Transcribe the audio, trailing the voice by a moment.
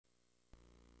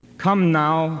Come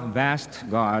now, vast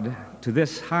God, to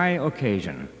this high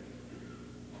occasion,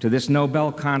 to this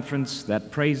Nobel Conference that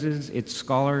praises its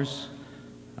scholars,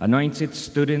 anoints its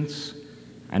students,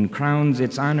 and crowns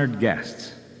its honored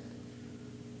guests.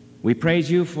 We praise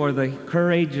you for the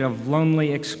courage of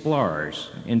lonely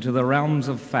explorers into the realms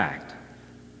of fact,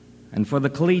 and for the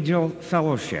collegial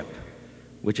fellowship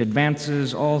which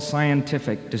advances all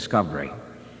scientific discovery.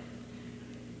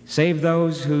 Save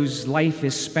those whose life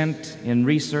is spent in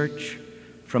research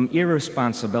from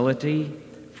irresponsibility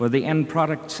for the end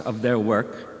products of their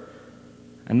work,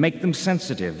 and make them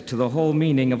sensitive to the whole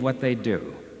meaning of what they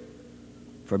do.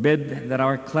 Forbid that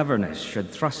our cleverness should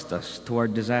thrust us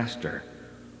toward disaster,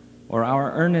 or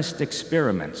our earnest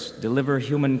experiments deliver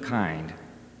humankind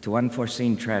to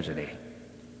unforeseen tragedy.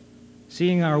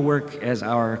 Seeing our work as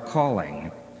our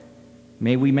calling,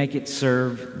 may we make it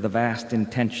serve the vast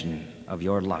intention of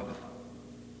your love.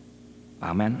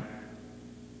 Amen.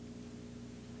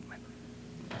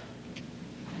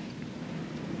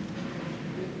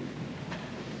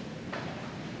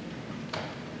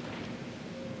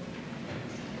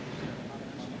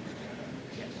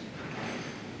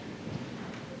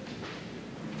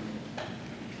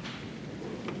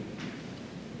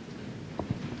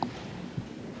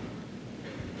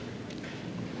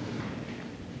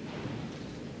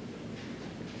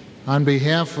 On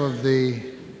behalf of the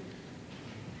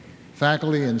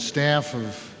faculty and staff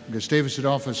of Gustavus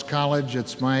Adolphus College,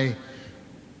 it's my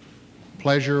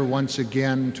pleasure once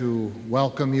again to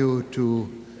welcome you to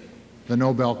the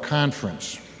Nobel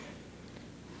Conference.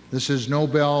 This is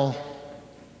Nobel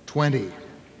 20.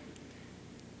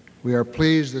 We are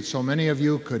pleased that so many of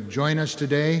you could join us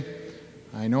today.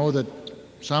 I know that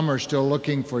some are still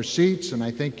looking for seats, and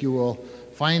I think you will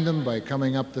find them by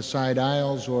coming up the side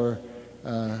aisles or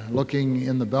looking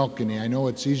in the balcony. I know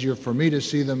it's easier for me to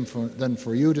see them than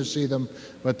for you to see them,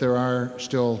 but there are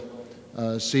still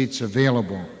seats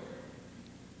available.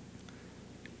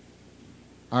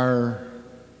 Our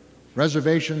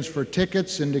reservations for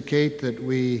tickets indicate that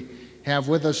we have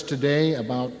with us today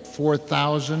about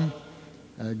 4,000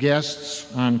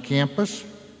 guests on campus.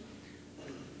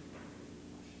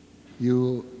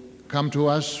 You come to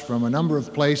us from a number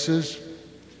of places.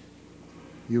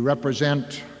 You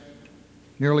represent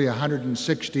nearly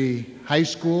 160 high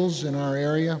schools in our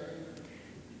area.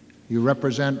 You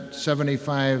represent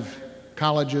 75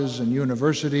 colleges and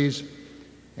universities,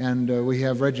 and we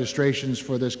have registrations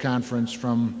for this conference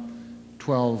from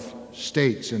 12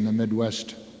 states in the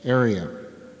Midwest area.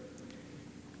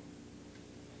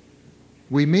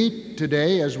 We meet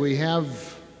today, as we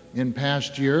have in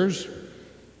past years,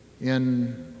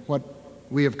 in what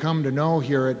we have come to know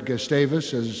here at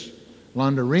Gustavus as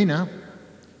Lund Arena.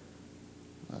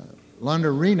 Lund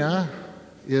Arena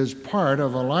is part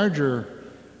of a larger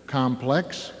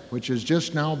complex which is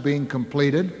just now being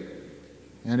completed,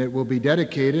 and it will be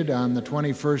dedicated on the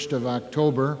 21st of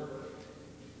October.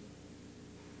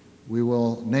 We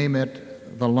will name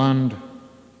it the Lund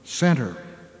Center.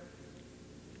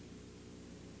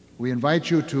 We invite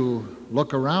you to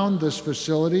look around this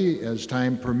facility as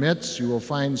time permits. You will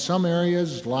find some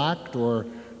areas locked or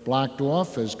blocked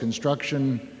off as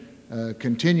construction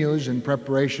continues in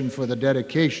preparation for the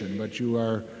dedication, but you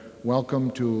are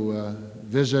welcome to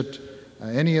visit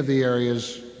any of the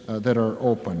areas that are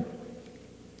open.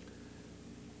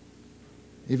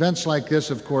 Events like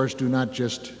this, of course, do not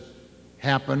just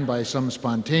happen by some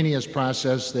spontaneous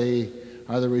process. They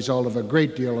are the result of a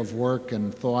great deal of work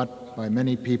and thought by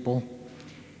many people.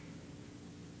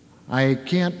 I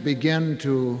can't begin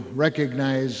to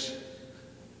recognize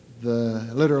the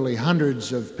literally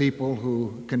hundreds of people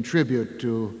who contribute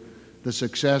to the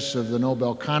success of the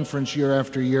Nobel Conference year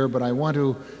after year, but I want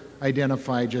to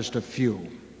identify just a few.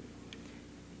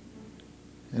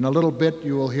 In a little bit,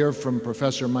 you will hear from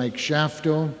Professor Mike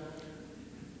Shafto,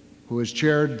 who has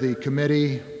chaired the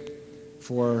committee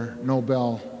for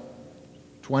Nobel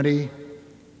 20.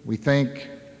 We thank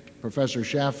Professor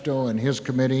Shafto and his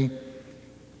committee.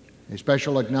 A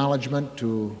special acknowledgement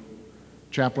to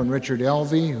Chaplain Richard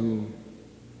Elvey, who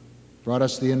brought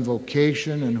us the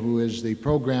invocation and who is the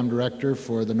program director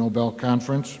for the Nobel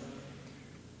Conference.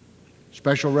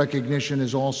 Special recognition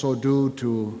is also due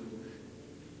to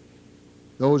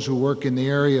those who work in the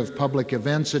area of public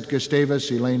events at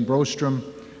Gustavus, Elaine Brostrom,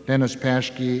 Dennis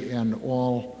Paschke, and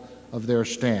all of their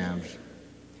staffs.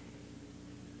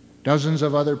 Dozens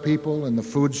of other people in the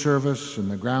food service and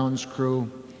the grounds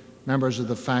crew, members of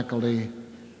the faculty,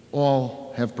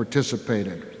 all have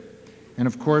participated. And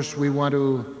of course, we want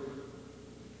to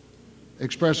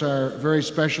express our very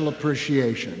special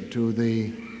appreciation to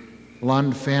the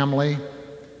Lund family,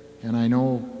 and I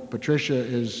know Patricia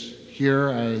is here.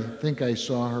 I think I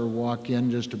saw her walk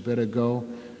in just a bit ago.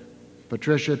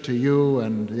 Patricia, to you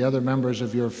and the other members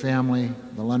of your family,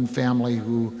 the Lund family,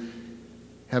 who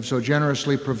have so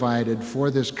generously provided for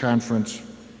this conference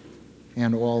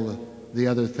and all the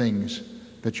other things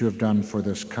that you have done for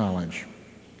this college.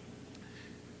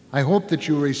 I hope that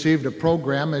you received a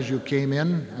program as you came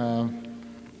in, a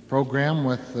program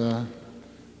with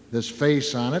this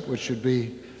face on it, which should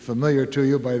be familiar to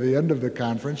you by the end of the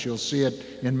conference. You'll see it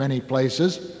in many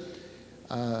places.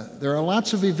 There are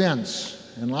lots of events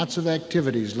and lots of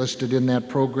activities listed in that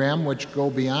program which go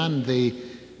beyond the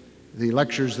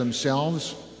lectures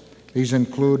themselves. These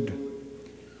include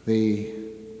the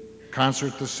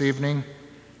concert this evening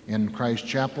in Christ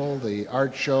Chapel, the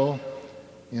art show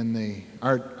in the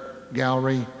art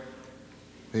gallery,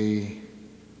 the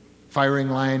firing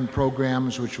line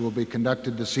programs which will be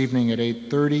conducted this evening at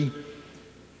 8:30,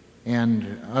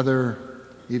 and other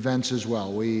events as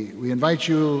well. We invite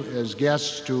you as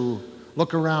guests to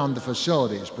look around the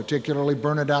facilities, particularly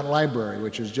Bernadette Library,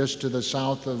 which is just to the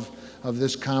south of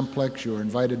this complex. You're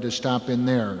invited to stop in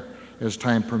there as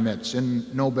time permits, in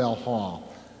Nobel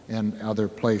Hall and other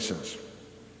places.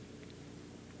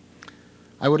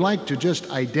 I would like to just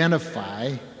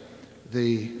identify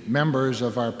the members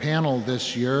of our panel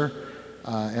this year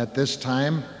at this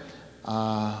time.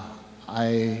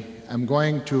 I am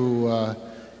going to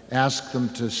ask them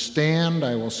to stand.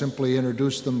 I will simply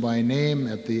introduce them by name.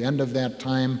 At the end of that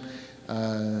time,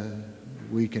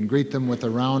 we can greet them with a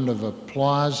round of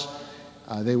applause.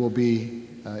 They will be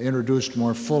introduced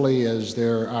more fully as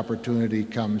their opportunity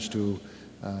comes to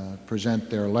present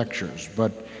their lectures.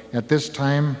 But at this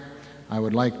time, I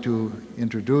would like to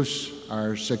introduce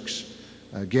our six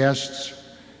guests.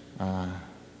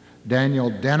 Daniel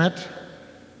Dennett,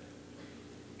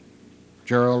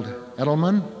 Gerald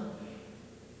Edelman,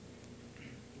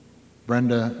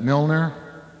 Brenda Milner,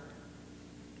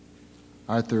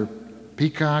 Arthur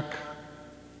Peacock,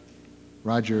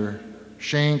 Roger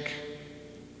Schenck,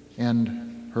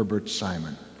 and Herbert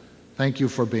Simon. Thank you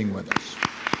for being with us.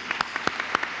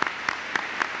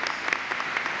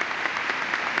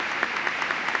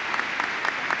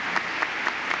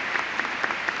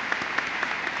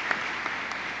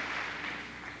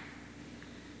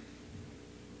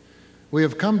 We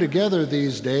have come together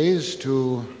these days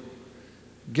to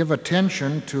give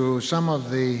attention to some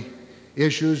of the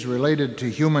issues related to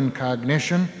human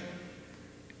cognition,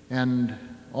 and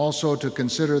also to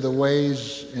consider the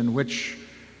ways in which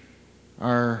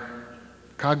our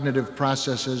cognitive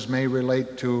processes may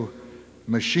relate to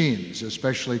machines,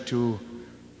 especially to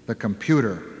the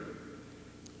computer.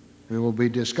 We will be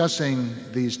discussing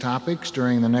these topics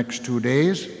during the next 2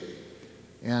 days.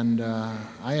 And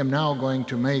I am now going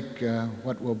to make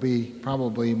what will be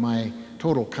probably my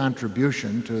total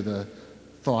contribution to the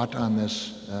thought on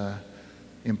this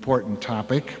important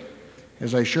topic,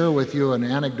 as I share with you an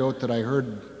anecdote that I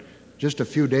heard just a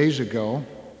few days ago.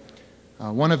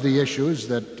 One of the issues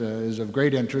that is of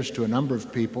great interest to a number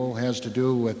of people has to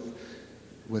do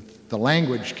with the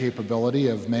language capability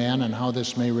of man and how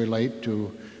this may relate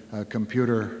to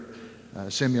computer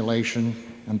simulation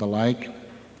and the like.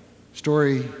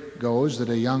 Story goes that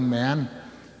a young man,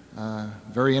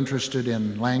 very interested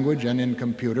in language and in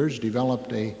computers,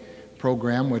 developed a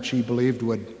program which he believed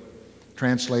would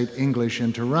translate English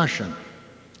into Russian.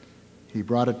 He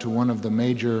brought it to one of the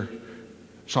major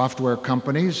software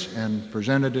companies and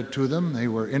presented it to them. They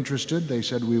were interested. They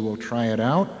said, "We will try it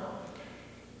out.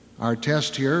 Our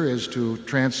test here is to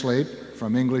translate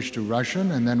from English to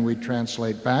Russian, and then we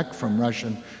translate back from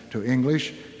Russian to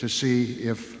English to see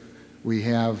if we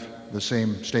have the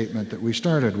same statement that we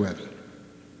started with."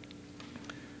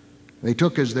 They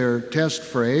took as their test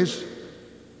phrase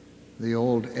the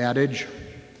old adage,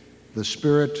 "The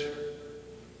spirit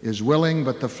is willing,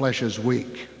 but the flesh is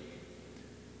weak."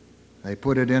 They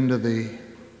put it into the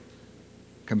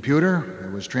computer.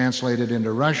 It was translated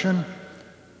into Russian.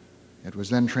 It was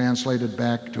then translated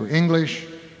back to English,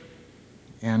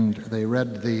 and they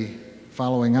read the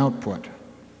following output: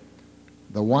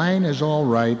 "The wine is all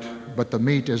right, but the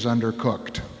meat is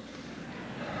undercooked."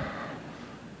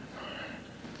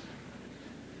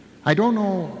 I don't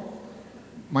know,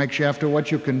 Mike Shafter,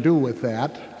 what you can do with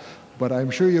that, but I'm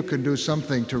sure you can do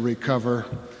something to recover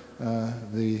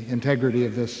the integrity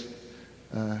of this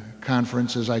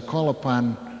conference as I call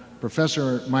upon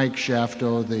Professor Mike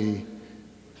Shafto, the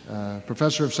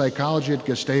professor of psychology at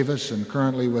Gustavus and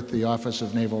currently with the Office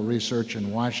of Naval Research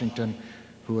in Washington,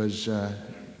 who has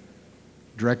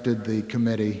directed the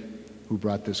committee who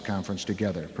brought this conference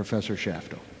together. Professor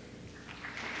Shafto.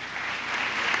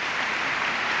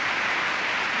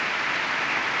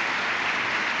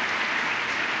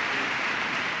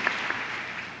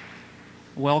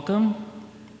 Welcome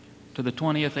to the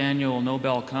 20th Annual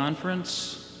Nobel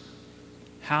Conference,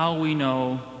 How We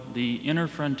Know the Inner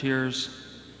Frontiers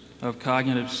of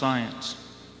Cognitive Science.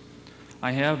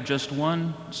 I have just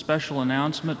one special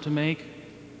announcement to make.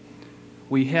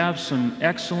 We have some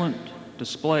excellent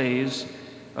displays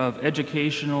of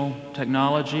educational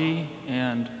technology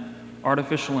and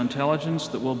artificial intelligence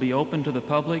that will be open to the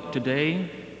public today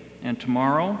and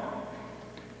tomorrow.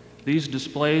 These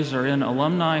displays are in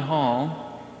Alumni Hall,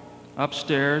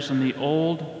 upstairs in the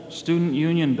old Student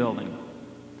Union building.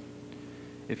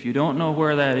 If you don't know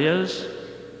where that is,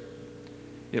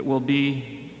 it will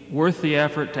be worth the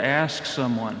effort to ask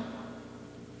someone.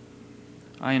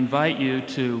 I invite you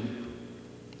to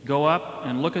go up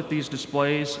and look at these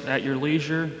displays at your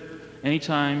leisure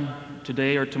anytime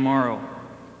today or tomorrow.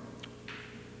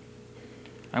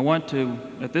 I want to,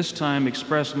 at this time,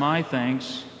 express my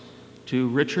thanks to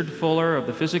Richard Fuller of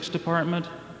the Physics Department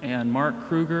and Mark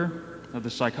Kruger of the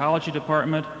Psychology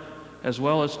Department, as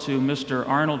well as to Mr.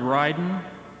 Arnold Ryden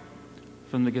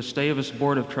from the Gustavus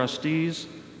Board of Trustees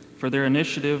for their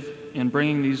initiative in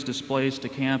bringing these displays to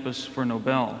campus for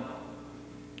Nobel.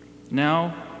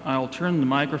 Now, I'll turn the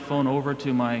microphone over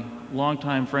to my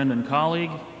longtime friend and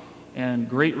colleague and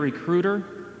great recruiter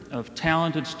of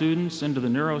talented students into the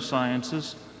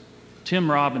neurosciences,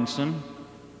 Tim Robinson,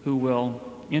 who will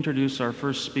introduce our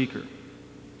first speaker.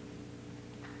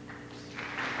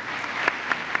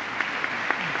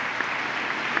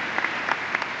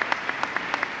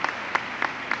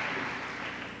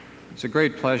 It's a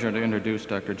great pleasure to introduce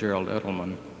Dr. Gerald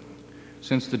Edelman.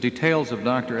 Since the details of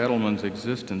Dr. Edelman's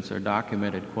existence are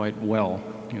documented quite well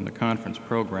in the conference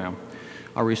program,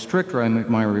 I'll restrict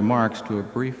my remarks to a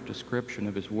brief description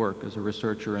of his work as a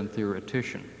researcher and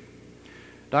theoretician.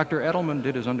 Dr. Edelman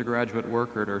did his undergraduate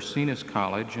work at Ursinus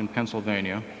College in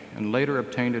Pennsylvania and later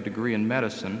obtained a degree in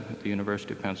medicine at the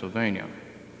University of Pennsylvania.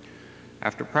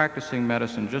 After practicing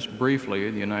medicine just briefly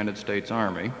in the United States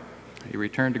Army, he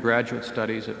returned to graduate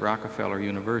studies at Rockefeller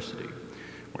University,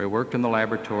 where he worked in the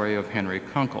laboratory of Henry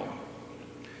Kunkel.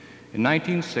 In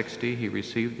 1960, he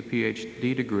received the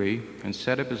PhD degree and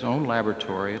set up his own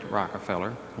laboratory at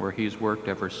Rockefeller, where he's worked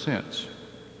ever since.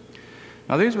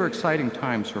 Now, these were exciting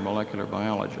times for molecular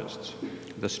biologists.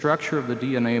 The structure of the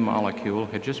DNA molecule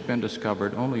had just been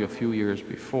discovered only a few years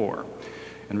before,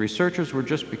 and researchers were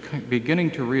just beginning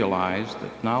to realize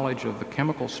that knowledge of the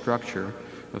chemical structure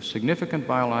of significant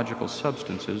biological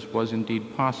substances was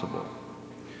indeed possible.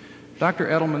 Dr.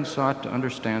 Edelman sought to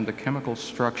understand the chemical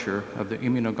structure of the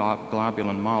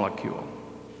immunoglobulin molecule.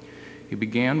 He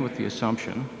began with the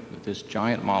assumption that this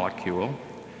giant molecule,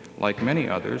 like many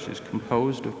others, is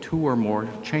composed of two or more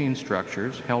chain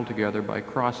structures held together by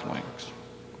cross-links.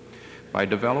 By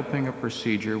developing a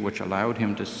procedure which allowed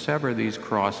him to sever these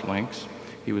cross-links,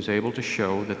 he was able to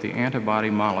show that the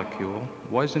antibody molecule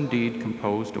was indeed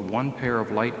composed of one pair of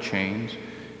light chains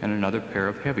and another pair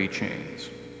of heavy chains.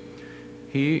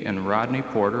 He and Rodney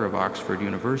Porter of Oxford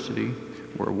University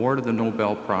were awarded the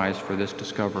Nobel Prize for this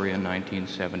discovery in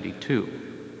 1972.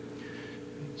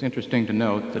 It's interesting to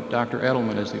note that Dr.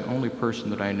 Edelman is the only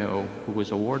person that I know who was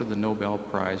awarded the Nobel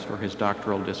Prize for his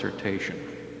doctoral dissertation.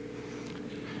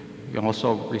 He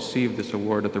also received this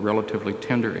award at the relatively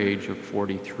tender age of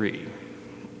 43.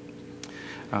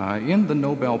 In the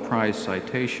Nobel Prize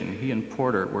citation, he and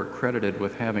Porter were credited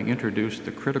with having introduced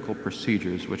the critical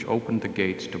procedures which opened the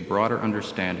gates to broader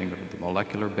understanding of the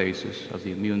molecular basis of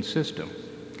the immune system.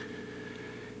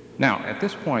 Now, at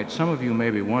this point, some of you may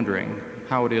be wondering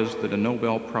how it is that a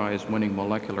Nobel Prize-winning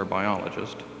molecular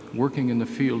biologist working in the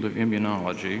field of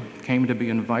immunology came to be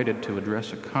invited to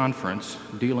address a conference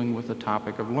dealing with the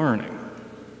topic of learning.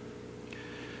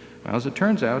 Well, as it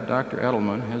turns out, Dr.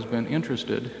 Edelman has been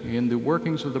interested in the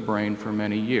workings of the brain for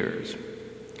many years.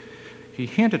 He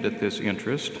hinted at this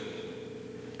interest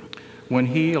when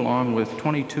he, along with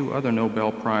 22 other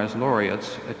Nobel Prize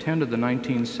laureates, attended the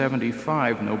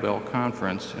 1975 Nobel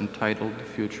Conference entitled The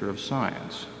Future of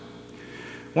Science.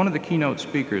 One of the keynote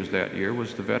speakers that year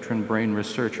was the veteran brain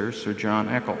researcher Sir John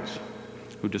Eccles,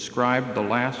 who described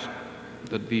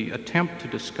the attempt to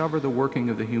discover the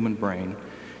working of the human brain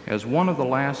as one of the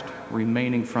last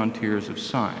remaining frontiers of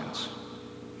science.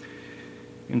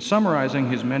 In summarizing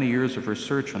his many years of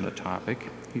research on the topic,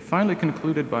 he finally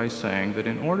concluded by saying that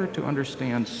in order to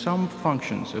understand some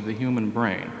functions of the human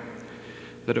brain,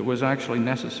 that it was actually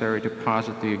necessary to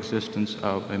posit the existence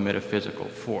of a metaphysical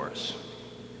force.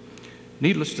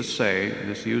 Needless to say,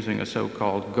 this using a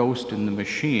so-called ghost in the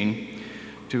machine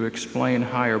to explain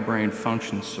higher brain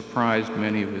functions surprised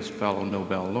many of his fellow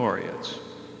Nobel laureates.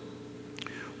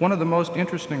 One of the most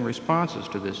interesting responses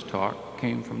to this talk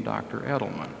came from Dr.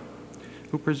 Edelman.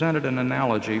 who presented an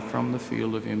analogy from the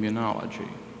field of immunology.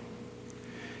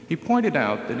 He pointed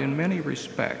out that in many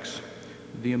respects,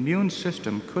 the immune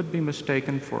system could be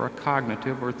mistaken for a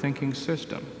cognitive or thinking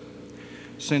system,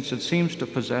 since it seems to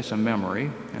possess a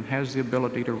memory and has the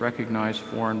ability to recognize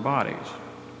foreign bodies,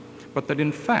 but that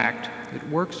in fact it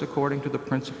works according to the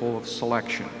principle of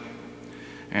selection,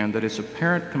 and that its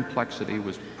apparent complexity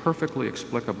was perfectly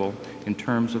explicable in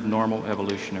terms of normal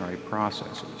evolutionary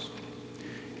processes.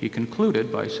 He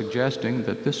concluded by suggesting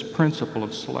that this principle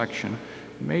of selection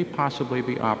may possibly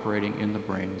be operating in the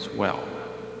brain as well.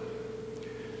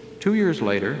 2 years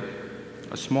later,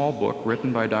 a small book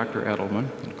written by Dr. Edelman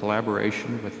in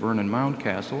collaboration with Vernon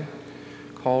Mountcastle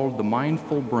called The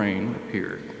Mindful Brain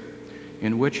appeared,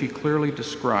 in which he clearly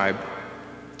described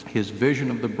his vision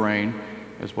of the brain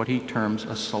as what he terms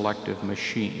a selective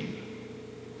machine.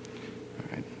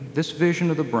 All right. This vision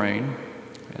of the brain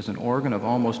as an organ of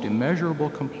almost immeasurable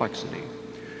complexity,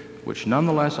 which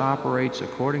nonetheless operates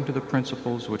according to the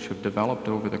principles which have developed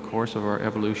over the course of our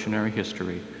evolutionary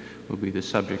history, will be the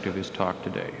subject of his talk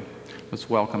today. Let's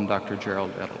welcome Dr.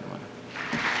 Gerald Edelman.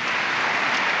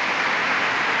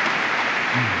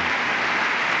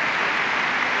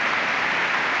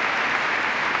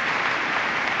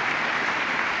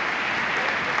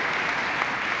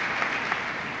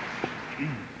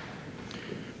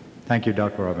 Thank you,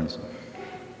 Dr. Robinson.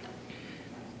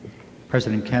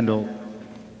 President Kendall,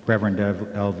 Reverend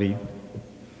Elvey,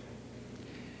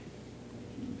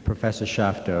 Professor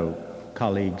Shafto,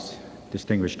 colleagues,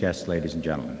 distinguished guests, ladies and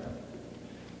gentlemen.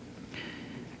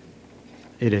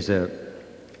 It is a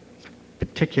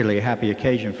particularly happy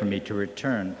occasion for me to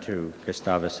return to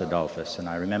Gustavus Adolphus, and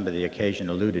I remember the occasion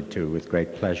alluded to with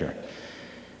great pleasure.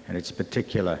 And it's a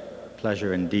particular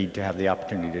pleasure indeed to have the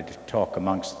opportunity to talk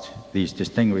amongst these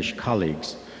distinguished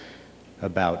colleagues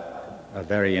about a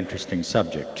very interesting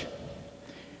subject.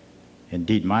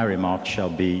 Indeed, my remarks shall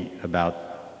be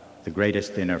about the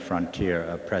greatest inner frontier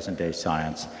of present-day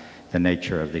science, the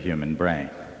nature of the human brain.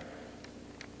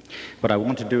 What I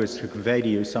want to do is to convey to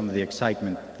you some of the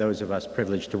excitement those of us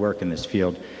privileged to work in this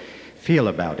field feel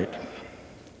about it.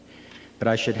 But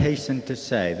I should hasten to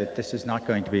say that this is not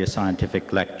going to be a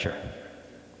scientific lecture,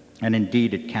 and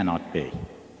indeed it cannot be,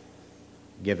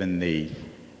 given the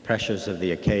pressures of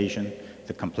the occasion,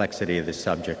 the complexity of the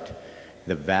subject,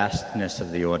 the vastness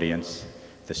of the audience,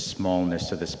 the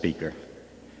smallness of the speaker.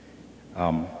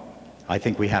 I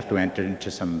think we have to enter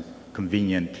into some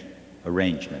convenient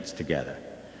arrangements together,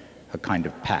 a kind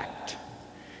of pact.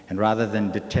 And rather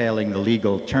than detailing the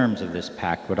legal terms of this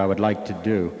pact, what I would like to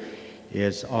do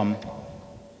is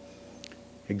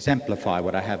exemplify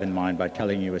what I have in mind by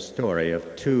telling you a story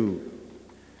of two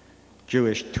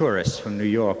Jewish tourists from New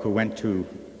York who went to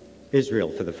Israel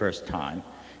for the first time,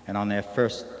 and on their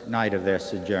first night of their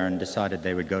sojourn decided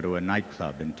they would go to a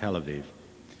nightclub in Tel Aviv.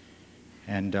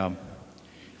 And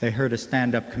they heard a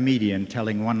stand-up comedian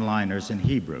telling one-liners in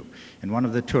Hebrew, and one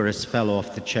of the tourists fell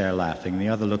off the chair laughing. The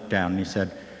other looked down and he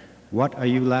said, "What are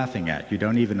you laughing at? You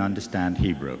don't even understand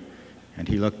Hebrew." And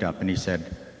he looked up and he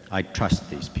said, "I trust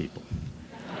these people."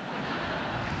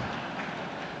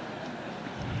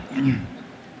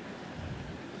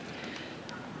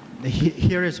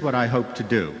 Here is what I hope to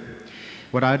do.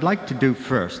 What I'd like to do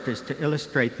first is to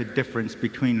illustrate the difference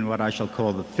between what I shall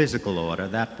call the physical order,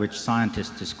 that which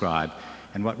scientists describe,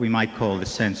 and what we might call the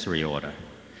sensory order,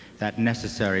 that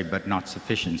necessary but not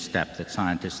sufficient step that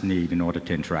scientists need in order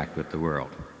to interact with the world.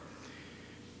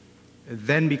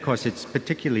 Then, because it's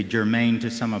particularly germane to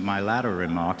some of my latter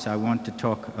remarks, I want to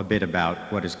talk a bit about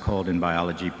what is called in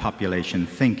biology population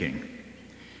thinking,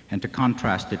 and to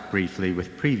contrast it briefly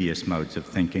with previous modes of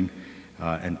thinking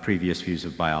and previous views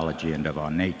of biology and of our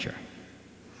nature.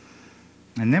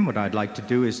 And then what I'd like to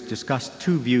do is discuss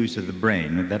two views of the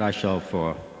brain that I shall,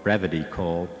 for brevity,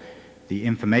 call the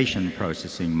information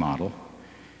processing model,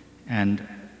 and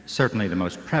certainly the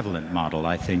most prevalent model,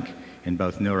 I think, in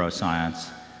both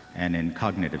neuroscience and in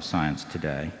cognitive science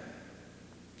today.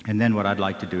 And then what I'd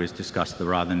like to do is discuss the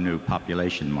rather new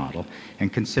population model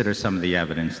and consider some of the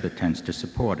evidence that tends to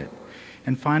support it.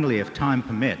 And finally, if time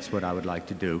permits, what I would like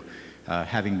to do,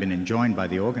 having been enjoined by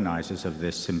the organizers of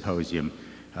this symposium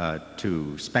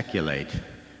to speculate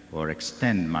or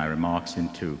extend my remarks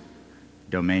into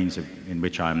domains in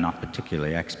which I am not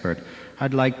particularly expert,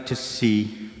 I'd like to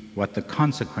see what the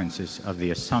consequences of the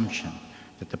assumption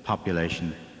that the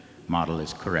population model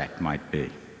is correct might be.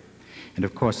 And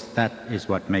of course, that is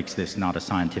what makes this not a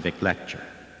scientific lecture.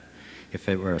 If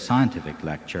it were a scientific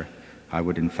lecture, I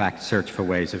would in fact search for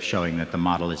ways of showing that the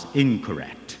model is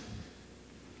incorrect.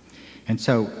 And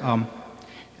so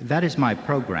that is my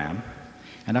program.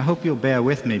 And I hope you'll bear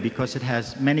with me because it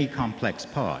has many complex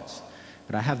parts.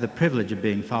 But I have the privilege of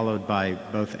being followed by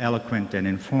both eloquent and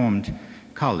informed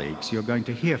colleagues. You're going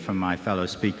to hear from my fellow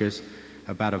speakers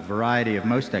about a variety of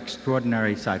most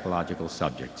extraordinary psychological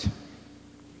subjects: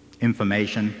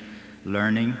 information,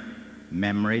 learning,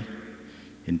 memory,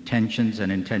 intentions,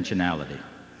 and intentionality.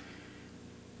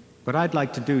 What I'd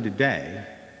like to do today,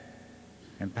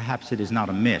 and perhaps it is not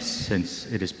amiss since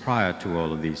it is prior to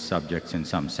all of these subjects in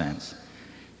some sense,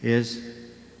 is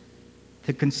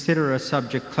to consider a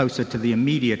subject closer to the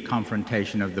immediate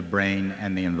confrontation of the brain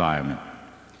and the environment,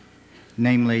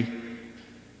 namely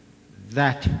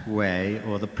that way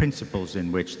or the principles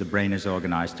in which the brain is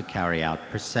organized to carry out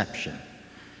perception,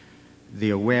 the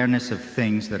awareness of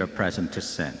things that are present to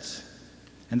sense.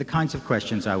 And the kinds of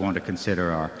questions I want to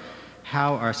consider are: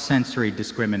 how are sensory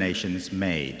discriminations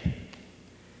made?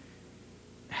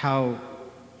 How,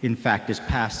 in fact, is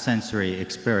past sensory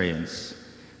experience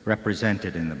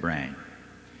represented in the brain?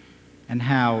 And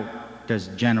how does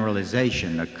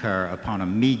generalization occur upon a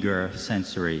meager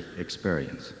sensory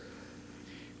experience?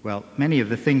 Well, many of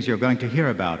the things you're going to hear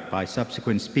about by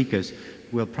subsequent speakers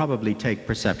will probably take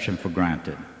perception for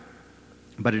granted.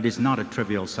 But it is not a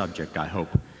trivial subject, I hope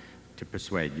to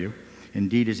persuade you.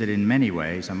 Indeed, is it in many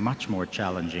ways a much more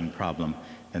challenging problem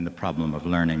than the problem of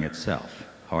learning itself,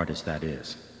 hard as that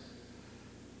is.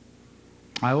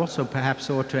 I also perhaps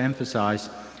ought to emphasize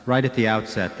right at the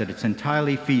outset that it's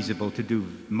entirely feasible to do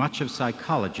much of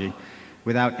psychology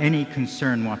without any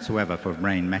concern whatsoever for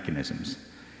brain mechanisms.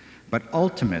 But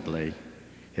ultimately,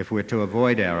 if we're to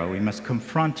avoid error, we must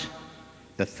confront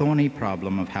the thorny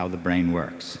problem of how the brain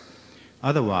works.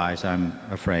 Otherwise, I'm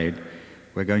afraid,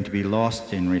 we're going to be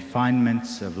lost in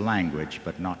refinements of language,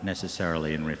 but not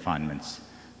necessarily in refinements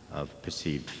of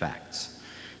perceived facts.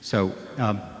 So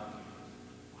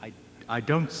I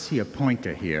don't see a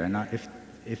pointer here, and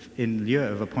if in lieu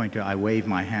of a pointer I wave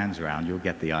my hands around, you'll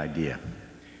get the idea.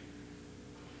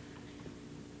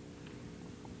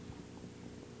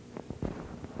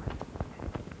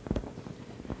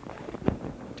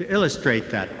 To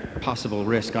illustrate that possible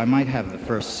risk, I might have the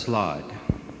first slide.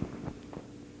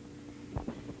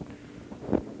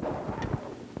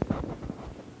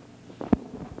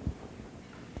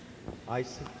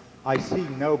 I see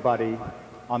nobody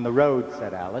on the road,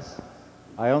 said Alice.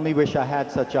 I only wish I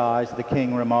had such eyes, the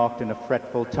king remarked in a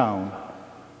fretful tone,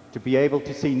 to be able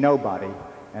to see nobody,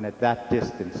 and at that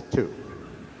distance too.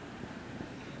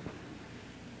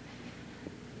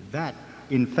 That,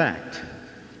 in fact,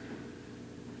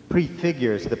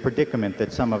 prefigures the predicament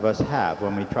that some of us have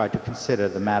when we try to consider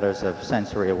the matters of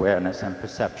sensory awareness and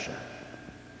perception.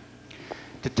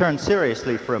 To turn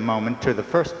seriously for a moment to the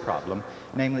first problem,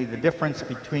 namely the difference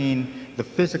between the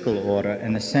physical order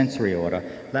and the sensory order,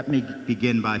 let me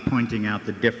begin by pointing out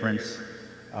the difference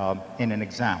in an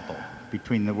example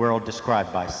between the world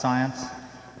described by science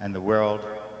and the world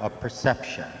of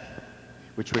perception,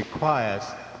 which requires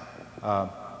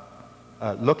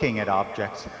looking at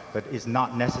objects, but is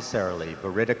not necessarily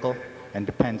veridical and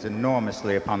depends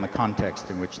enormously upon the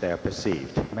context in which they are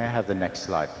perceived. May I have the next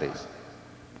slide, please?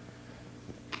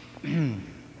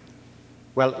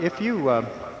 Well, if you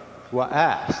were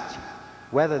asked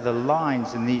whether the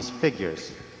lines in these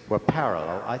figures were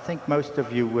parallel, I think most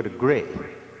of you would agree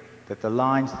that the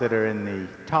lines that are in the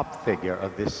top figure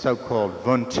of this so-called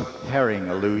Wundt-Hering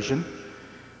illusion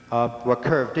were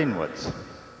curved inwards,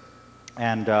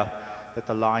 and that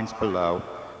the lines below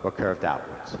were curved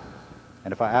outwards.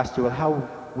 And if I asked you, well, how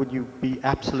would you be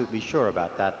absolutely sure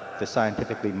about that, the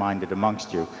scientifically minded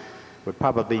amongst you would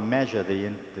probably measure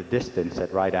the distance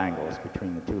at right angles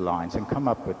between the two lines and come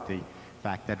up with the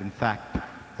fact that, in fact,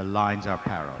 the lines are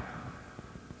parallel.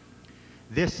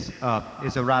 This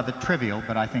is a rather trivial,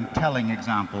 but I think telling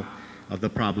example of the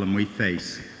problem we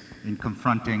face in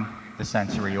confronting the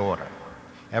sensory order.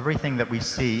 Everything that we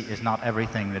see is not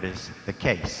everything that is the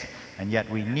case, and yet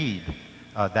we need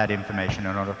that information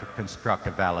in order to construct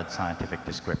a valid scientific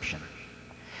description.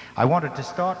 I wanted to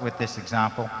start with this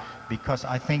example because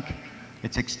I think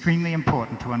it's extremely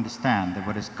important to understand that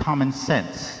what is common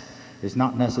sense is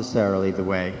not necessarily the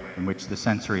way in which the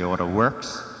sensory order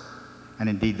works, and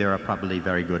indeed there are probably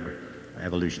very good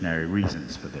evolutionary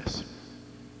reasons for this.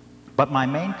 But my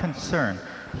main concern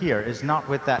here is not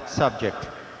with that subject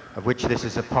of which this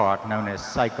is a part, known as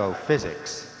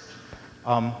psychophysics.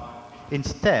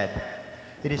 Instead,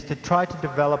 it is to try to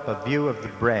develop a view of the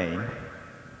brain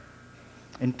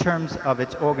in terms of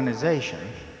its organization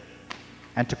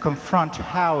and to confront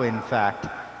how, in fact,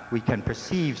 we can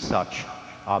perceive such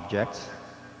objects,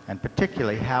 and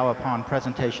particularly how, upon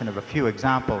presentation of a few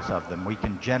examples of them, we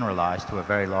can generalize to a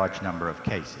very large number of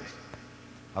cases.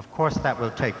 Of course, that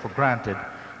will take for granted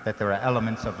that there are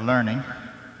elements of learning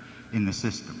in the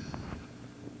system.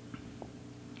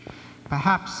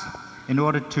 Perhaps, in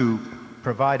order to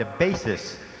provide a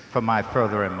basis for my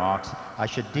further remarks, I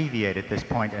should deviate at this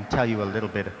point and tell you a little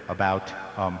bit about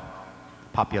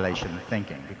population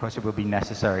thinking, because it will be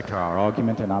necessary to our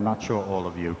argument, and I'm not sure all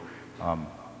of you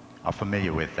are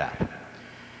familiar with that.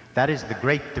 That is the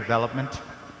great development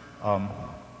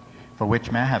for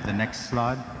which, may I have the next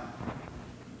slide?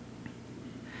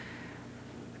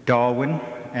 Darwin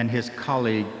and his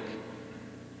colleague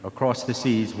across the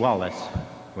seas, Wallace,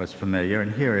 was familiar,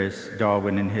 and here is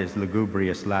Darwin in his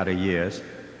lugubrious latter years.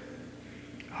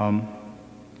 I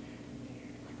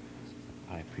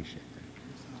appreciate that.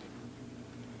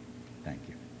 Thank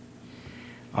you.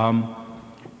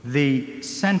 The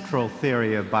central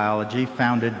theory of biology,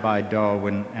 founded by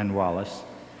Darwin and Wallace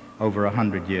over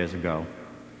 100 years ago,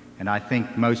 and I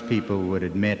think most people would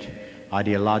admit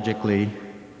ideologically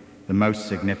the most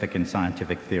significant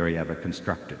scientific theory ever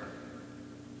constructed.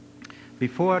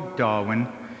 Before Darwin,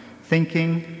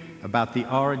 thinking about the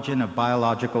origin of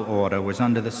biological order was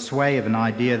under the sway of an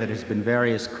idea that has been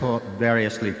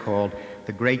variously called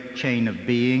the great chain of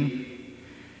being,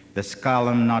 the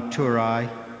scalum naturae,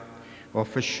 or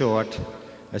for short,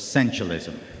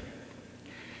 essentialism.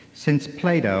 Since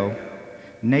Plato,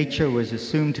 nature was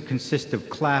assumed to consist of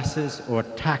classes or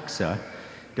taxa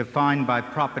defined by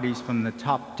properties from the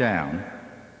top down,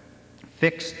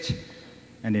 fixed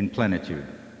and in plenitude.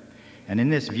 And in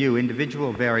this view,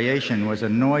 individual variation was a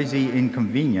noisy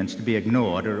inconvenience to be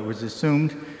ignored, or it was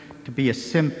assumed to be a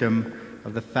symptom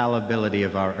of the fallibility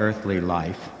of our earthly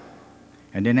life.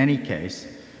 And in any case,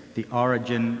 the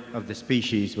origin of the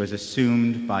species was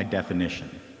assumed by definition.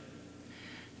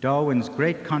 Darwin's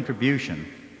great contribution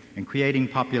in creating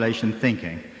population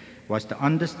thinking was to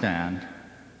understand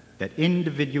that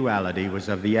individuality was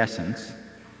of the essence,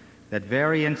 that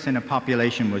variance in a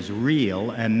population was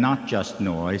real and not just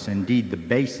noise, indeed the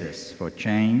basis for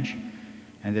change,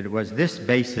 and that it was this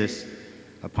basis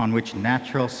upon which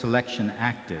natural selection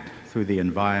acted through the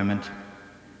environment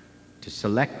to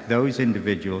select those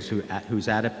individuals whose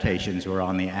adaptations were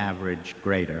on the average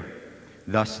greater,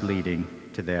 thus leading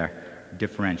to their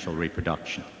differential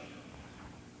reproduction.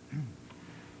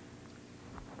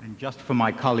 And just for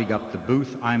my colleague up the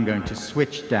booth, I'm going to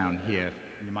switch down here.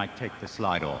 You might take the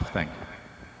slide off. Thank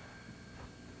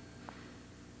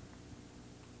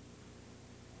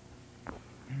you.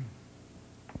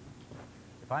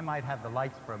 If I might have the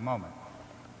lights for a moment.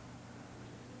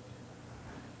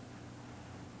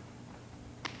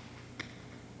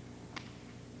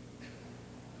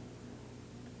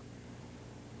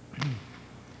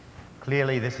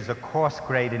 Clearly, this is a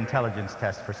course-grade intelligence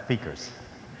test for speakers.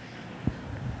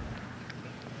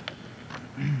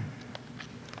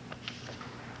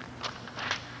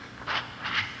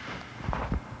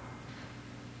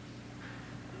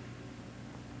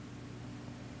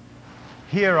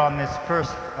 Here on this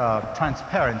first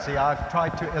transparency, I've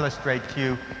tried to illustrate to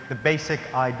you the basic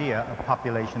idea of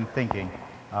population thinking,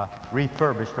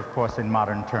 refurbished, of course, in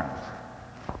modern terms.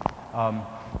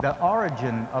 The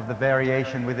origin of the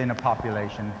variation within a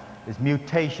population is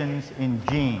mutations in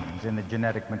genes in the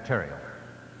genetic material.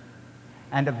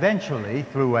 And eventually,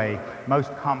 through a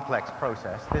most complex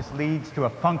process, this leads to a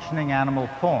functioning animal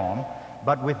form,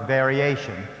 but with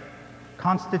variation,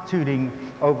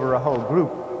 constituting over a whole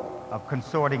group of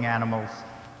consorting animals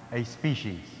a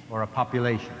species or a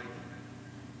population.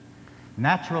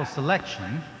 Natural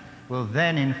selection will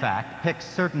then, in fact, pick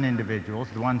certain individuals,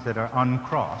 the ones that are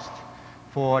uncrossed,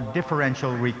 for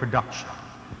differential reproduction.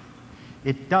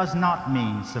 It does not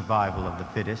mean survival of the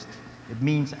fittest. It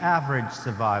means average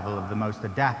survival of the most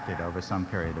adapted over some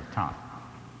period of time.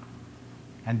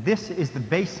 And this is the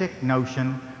basic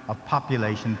notion of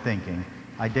population thinking,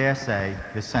 I dare say,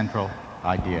 the central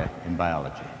idea in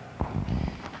biology.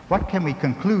 What can we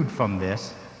conclude from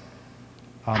this?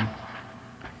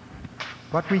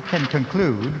 What we can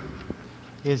conclude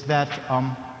is that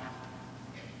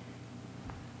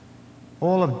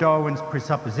all of Darwin's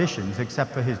presuppositions,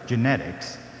 except for his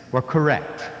genetics, were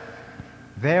correct.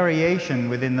 Variation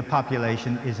within the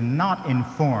population is not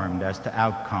informed as to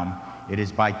outcome, it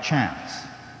is by chance.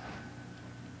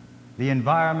 The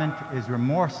environment is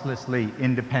remorselessly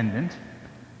independent,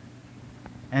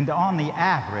 and on the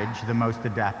average, the most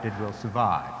adapted will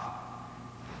survive.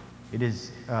 It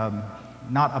is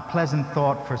not a pleasant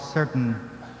thought for certain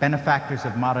benefactors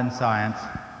of modern science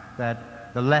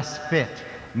that the less fit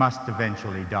must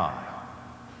eventually die.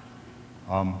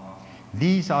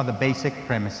 These are the basic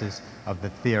premises of the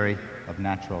theory of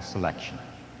natural selection.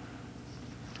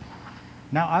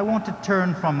 Now, I want to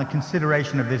turn from the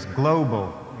consideration of this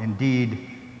global, indeed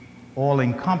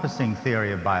all-encompassing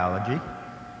theory of biology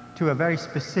to a very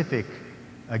specific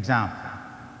example,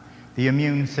 the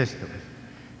immune system,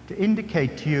 to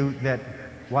indicate to you that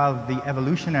while the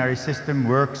evolutionary system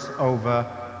works over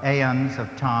aeons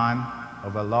of time,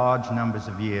 over large numbers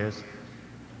of years,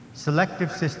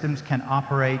 selective systems can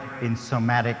operate in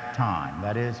somatic time,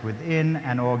 that is, within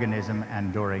an organism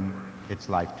and during its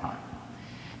lifetime.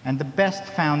 And the best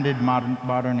founded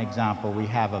modern example we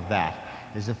have of that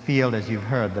is a field, as you've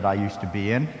heard, that I used to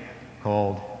be in,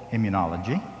 called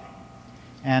immunology.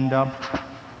 And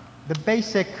the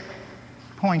basic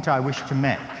point I wish to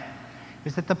make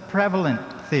is that the prevalent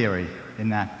theory in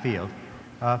that field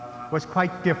was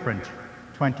quite different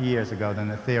 20 years ago than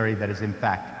the theory that is, in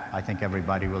fact, I think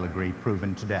everybody will agree,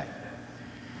 proven today.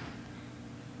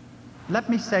 Let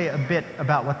me say a bit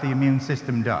about what the immune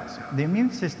system does. The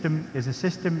immune system is a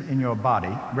system in your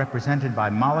body represented by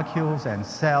molecules and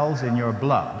cells in your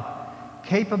blood,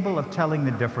 capable of telling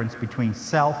the difference between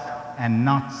self and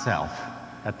not self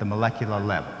at the molecular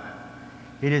level.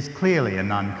 It is clearly a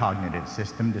non-cognitive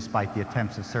system, despite the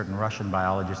attempts of certain Russian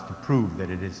biologists to prove that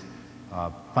it is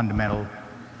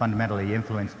fundamentally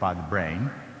influenced by the brain.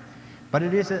 But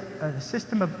it is a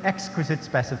system of exquisite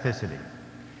specificity.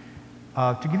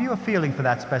 To give you a feeling for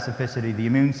that specificity, the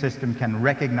immune system can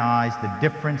recognize the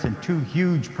difference in two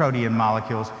huge protein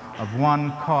molecules of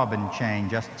one carbon chain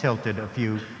just tilted a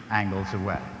few angles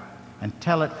away, and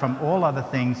tell it from all other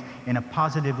things in a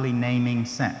positively naming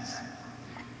sense.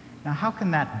 Now, how can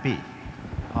that be?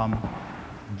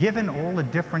 Given all the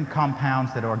different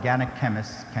compounds that organic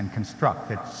chemists can construct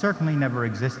that certainly never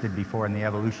existed before in the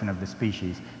evolution of the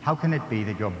species, how can it be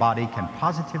that your body can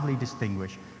positively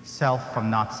distinguish self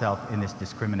from not self in this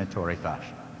discriminatory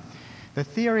fashion? The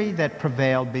theory that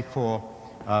prevailed before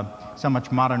so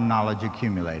much modern knowledge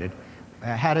accumulated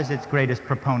had as its greatest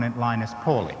proponent Linus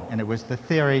Pauling, and it was the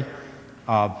theory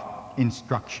of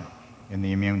instruction in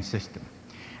the immune system.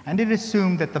 And it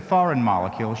assumed that the foreign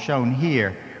molecule, shown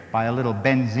here by a little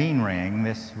benzene ring,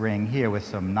 this ring here with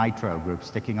some nitro group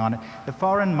sticking on it, the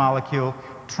foreign molecule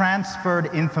transferred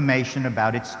information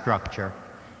about its structure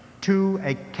to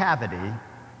a cavity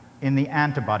in the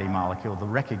antibody molecule, the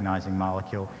recognizing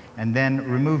molecule, and then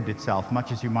removed itself,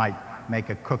 much as you might make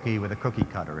a cookie with a cookie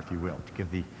cutter, if you will, to give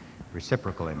the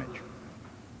reciprocal image.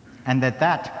 And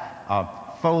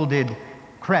that folded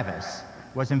crevice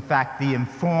was in fact the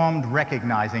informed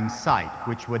recognizing site,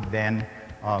 which would then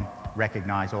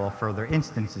recognize all further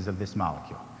instances of this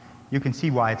molecule. You can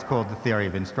see why it's called the theory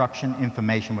of instruction.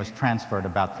 Information was transferred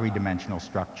about three-dimensional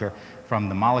structure from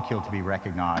the molecule to be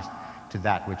recognized to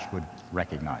that which would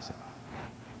recognize it.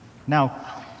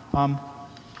 Now,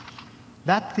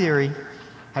 that theory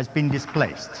has been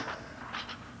displaced.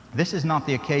 This is not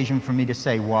the occasion for me to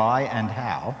say why and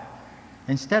how.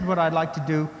 Instead, what I'd like to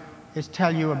do is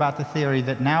tell you about the theory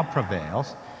that now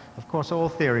prevails. Of course, all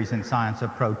theories in science are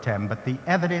pro tem, but the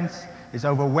evidence is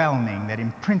overwhelming that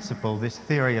in principle this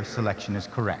theory of selection is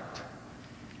correct.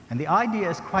 And the idea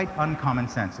is quite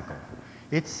uncommonsensical.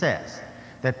 It says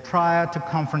that prior to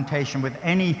confrontation with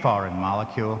any foreign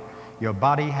molecule, your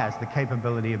body has the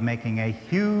capability of making a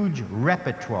huge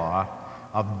repertoire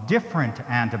of different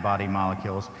antibody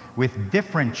molecules with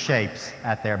different shapes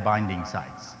at their binding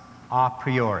sites, a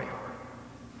priori.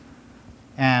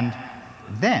 And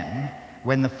then,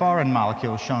 when the foreign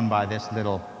molecule shown by this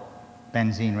little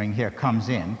benzene ring here comes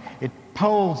in, it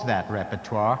polls that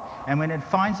repertoire, and when it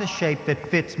finds a shape that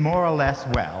fits more or less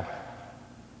well,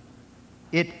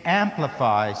 it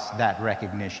amplifies that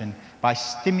recognition by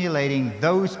stimulating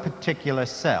those particular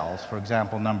cells, for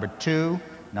example, number 2,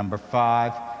 number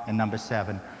 5, and number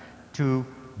 7, to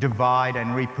divide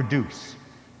and reproduce.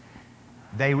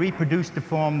 They reproduce to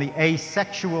form the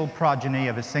asexual progeny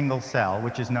of a single cell,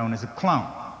 which is known as a clone.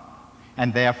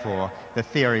 And therefore, the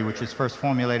theory, which was first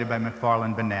formulated by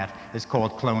McFarland Burnett, is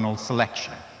called clonal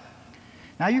selection.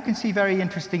 Now, you can see very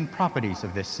interesting properties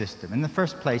of this system. In the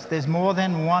first place, there's more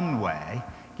than one way,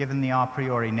 given the a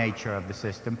priori nature of the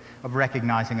system, of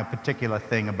recognizing a particular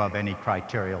thing above any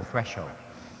criterial threshold.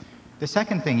 The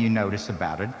second thing you notice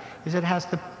about it is it has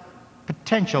the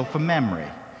potential for memory.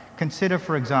 Consider,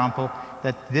 for example,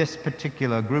 that this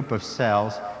particular group of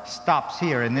cells stops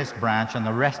here in this branch and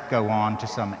the rest go on to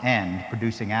some end,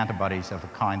 producing antibodies of a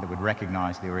kind that would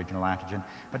recognize the original antigen.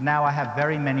 But now I have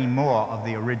very many more of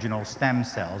the original stem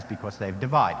cells because they've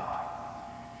divided.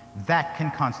 That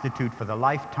can constitute, for the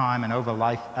lifetime and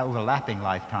overlapping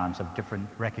lifetimes of different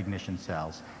recognition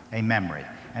cells, a memory,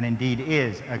 and indeed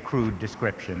is a crude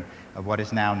description of what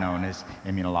is now known as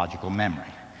immunological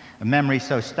memory. A memory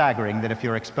so staggering that if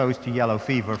you're exposed to yellow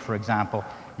fever, for example,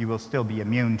 you will still be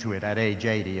immune to it at age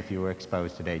 80 if you were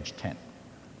exposed at age 10.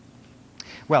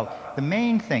 Well, the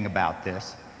main thing about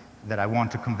this that I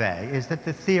want to convey is that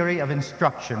the theory of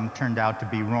instruction turned out to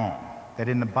be wrong. That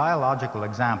in the biological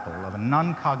example of a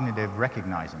non-cognitive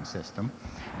recognizing system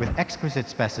with exquisite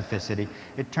specificity,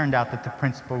 it turned out that the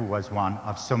principle was one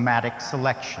of somatic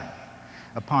selection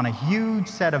upon a huge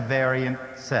set of variant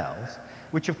cells,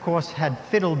 which of course had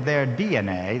fiddled their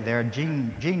DNA, their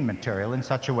gene material, in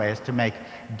such a way as to make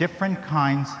different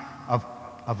kinds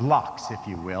of locks, if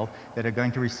you will, that are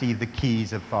going to receive the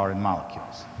keys of foreign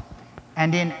molecules,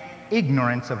 and in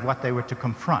ignorance of what they were to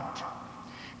confront.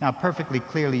 Now, perfectly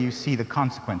clearly, you see the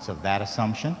consequence of that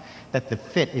assumption, that the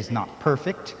fit is not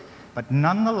perfect, but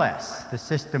nonetheless, the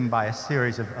system, by a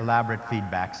series of elaborate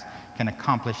feedbacks, can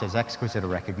accomplish as exquisite a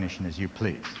recognition as you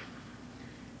please.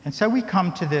 And so we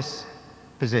come to this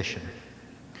position,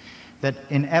 that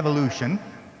in evolution,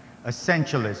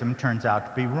 essentialism turns out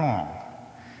to be wrong.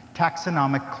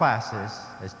 Taxonomic classes,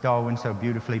 as Darwin so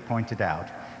beautifully pointed out,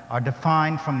 are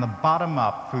defined from the bottom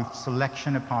up through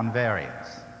selection upon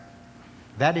variance.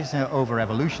 That is over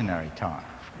evolutionary time.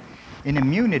 In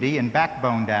immunity in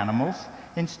backboned animals,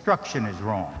 instruction is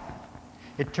wrong.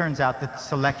 It turns out that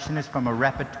selection is from a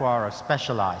repertoire of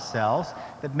specialized cells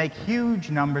that make huge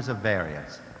numbers of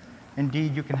variants.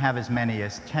 Indeed, you can have as many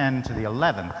as 10 to the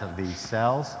 11th of these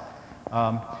cells,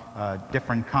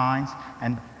 different kinds,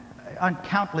 and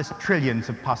countless trillions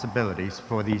of possibilities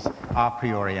for these a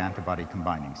priori antibody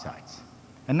combining sites.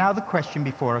 And now the question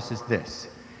before us is this.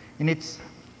 In its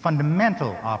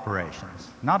fundamental operations,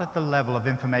 not at the level of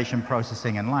information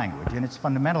processing and language, in its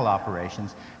fundamental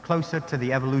operations, closer to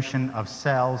the evolution of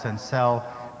cells and cell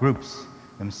groups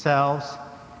themselves,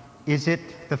 is it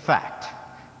the fact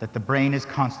that the brain is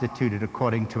constituted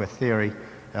according to a theory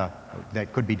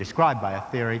that could be described by a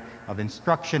theory of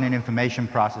instruction in information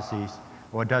processes,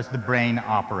 or does the brain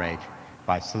operate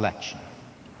by selection?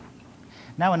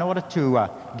 Now, in order to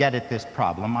get at this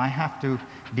problem, I have to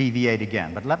deviate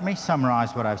again. But let me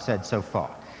summarize what I've said so far.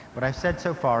 What I've said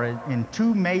so far in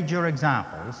two major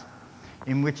examples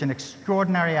in which an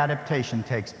extraordinary adaptation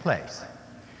takes place.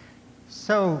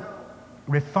 So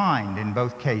refined in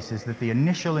both cases that the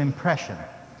initial impression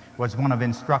was one of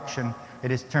instruction,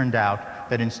 it has turned out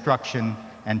that instruction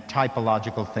and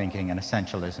typological thinking and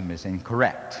essentialism is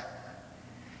incorrect.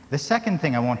 The second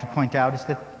thing I want to point out is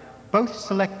that both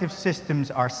selective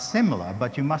systems are similar,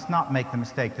 but you must not make the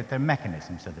mistake that their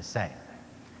mechanisms are the same.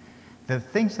 The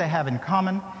things they have in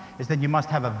common is that you must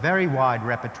have a very wide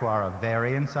repertoire of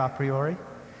variants a priori.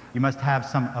 You must have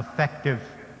some effective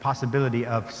possibility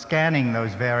of scanning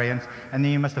those variants, and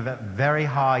then you must have a very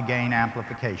high gain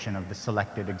amplification of the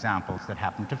selected examples that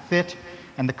happen to fit,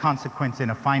 and the consequence in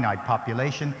a finite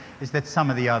population is that some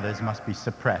of the others must be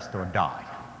suppressed or die.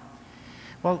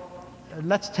 Well,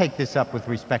 let's take this up with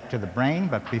respect to the brain,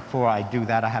 but before I do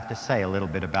that, I have to say a little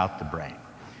bit about the brain.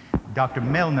 Dr.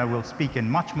 Milner will speak in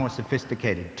much more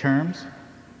sophisticated terms.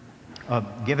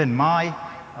 Given my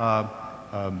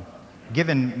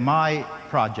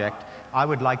project, I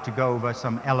would like to go over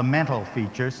some elemental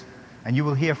features, and you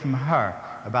will hear from her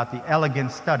about the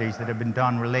elegant studies that have been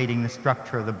done relating the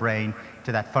structure of the brain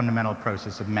to that fundamental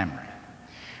process of memory.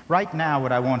 Right now,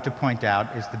 what I want to point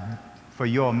out is for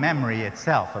your memory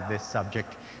itself of this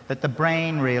subject, that the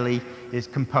brain really is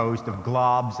composed of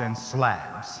globs and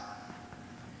slabs.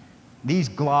 These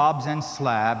globs and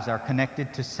slabs are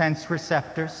connected to sense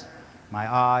receptors,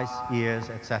 my eyes, ears,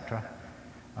 etc.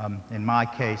 In my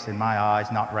case, in my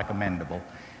eyes, not recommendable,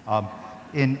 and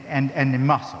in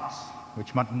muscles,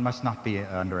 which must not be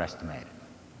underestimated.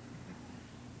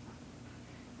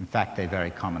 In fact, they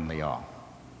very commonly are.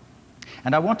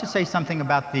 And I want to say something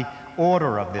about the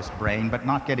order of this brain, but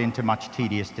not get into much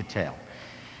tedious detail.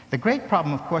 The great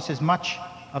problem, of course, is much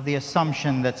of the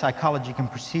assumption that psychology can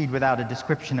proceed without a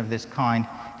description of this kind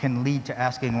can lead to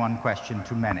asking one question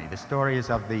too many. The story is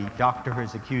of the doctor who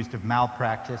is accused of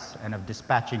malpractice and of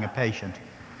dispatching a patient,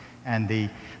 and the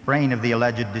brain of the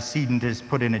alleged decedent is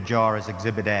put in a jar as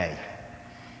Exhibit A.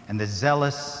 And the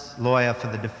zealous lawyer for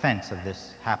the defense of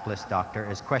this hapless doctor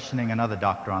is questioning another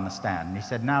doctor on the stand. And he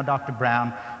said, "Now, Dr.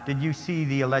 Brown, did you see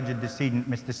the alleged decedent,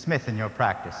 Mr. Smith, in your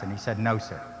practice?" And he said, "No,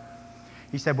 sir."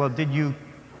 He said, "Well, did you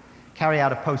carry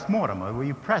out a post-mortem, or were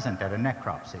you present at a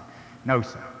necropsy?" "No,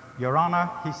 sir." "Your Honor,"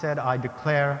 he said, "I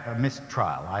declare a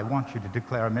mistrial. I want you to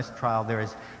declare a mistrial. There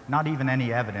is not even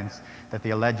any evidence that the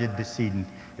alleged decedent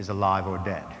is alive or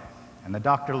dead." And the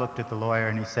doctor looked at the lawyer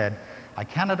and he said, "I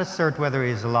cannot assert whether he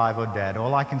is alive or dead.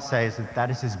 All I can say is that that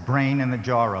is his brain in the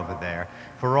jar over there.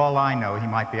 For all I know, he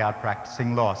might be out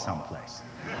practicing law someplace."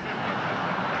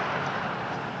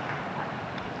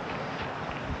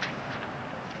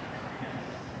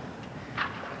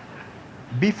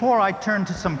 Before I turn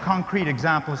to some concrete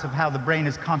examples of how the brain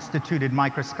is constituted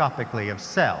microscopically of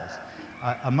cells,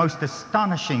 a most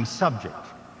astonishing subject,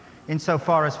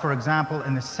 insofar as, for example,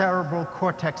 in the cerebral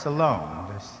cortex alone,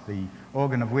 the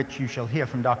organ of which you shall hear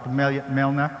from Dr.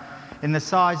 Milner, in the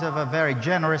size of a very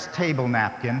generous table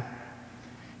napkin,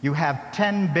 you have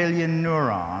 10 billion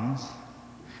neurons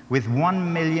with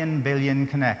 1 million billion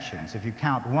connections. If you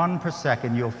count one per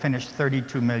second, you'll finish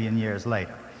 32 million years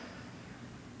later.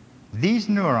 These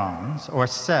neurons, or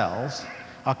cells,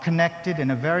 are connected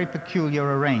in a very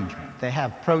peculiar arrangement. They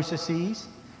have processes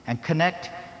and connect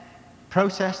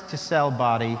process to cell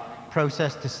body,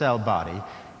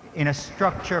 in a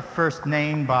structure first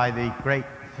named by the great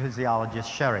physiologist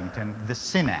Sherrington, the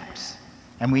synapse.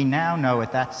 And we now know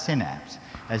at that synapse,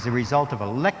 as a result of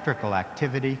electrical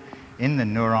activity in the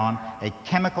neuron, a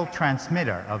chemical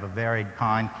transmitter of a varied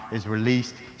kind is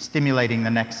released, stimulating the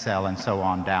next cell and so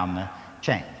on down the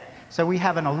chain. So we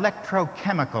have an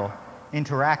electrochemical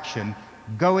interaction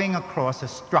going across a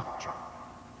structure.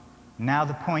 Now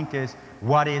the point is,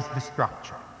 what is the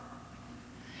structure?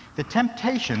 The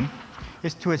temptation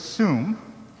is to assume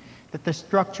that the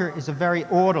structure is a very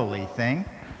orderly thing,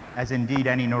 as indeed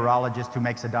any neurologist who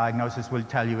makes a diagnosis will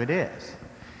tell you it is.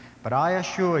 But I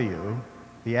assure you,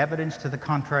 the evidence to the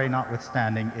contrary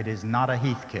notwithstanding, it is not a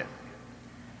Heathkit.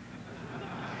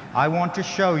 I want to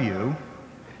show you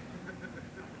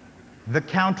the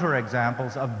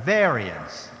counterexamples of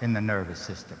variance in the nervous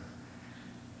system.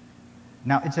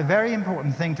 Now, it's a very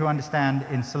important thing to understand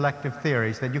in selective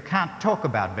theories that you can't talk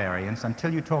about variance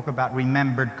until you talk about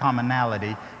remembered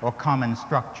commonality or common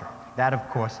structure. That, of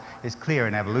course, is clear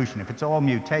in evolution. If it's all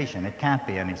mutation, it can't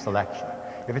be any selection.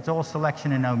 If it's all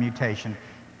selection and no mutation,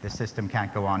 the system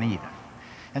can't go on either.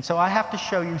 And so I have to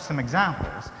show you some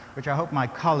examples, which I hope my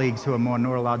colleagues who are more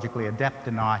neurologically adept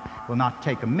than I will not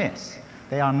take amiss.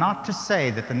 They are not to say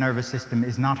that the nervous system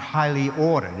is not highly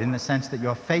ordered in the sense that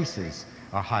your faces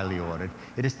are highly ordered.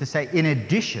 It is to say, in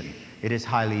addition, it is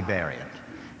highly variant.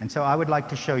 And so I would like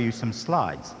to show you some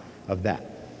slides of that.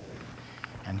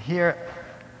 And here,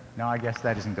 no, I guess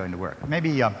that isn't going to work.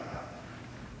 Maybe,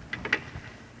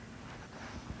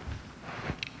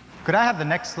 could I have the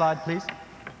next slide, please?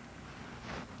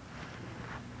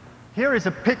 Here is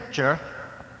a picture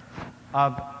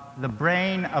of the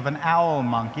brain of an owl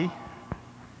monkey.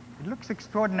 It looks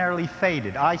extraordinarily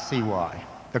faded. I see why.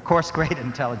 The coarse grade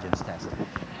intelligence test.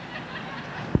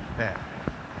 There.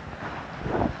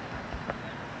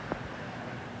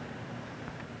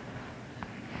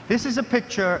 This is a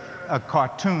picture, a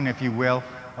cartoon, if you will,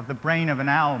 of the brain of an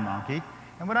owl monkey.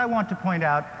 And what I want to point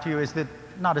out to you is that,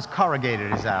 not as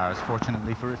corrugated as ours,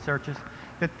 fortunately for researchers,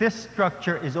 that this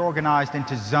structure is organized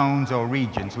into zones or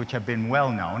regions which have been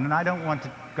well known. And I don't want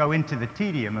to go into the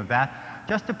tedium of that,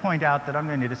 just to point out that I'm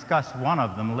going to discuss one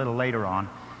of them a little later on.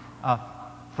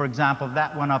 For example,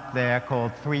 that one up there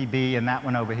called 3B and that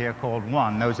one over here called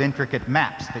 1, those intricate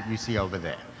maps that you see over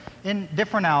there. In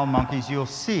different owl monkeys, you'll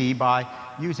see by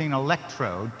using an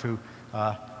electrode to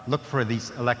look for these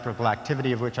electrical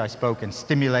activity of which I spoke and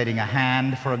stimulating a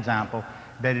hand, for example,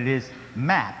 that it is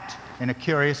mapped in a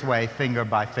curious way, finger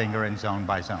by finger and zone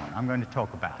by zone. I'm going to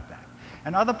talk about that.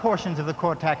 And other portions of the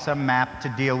cortex are mapped to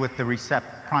deal with the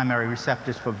primary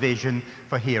receptors for vision,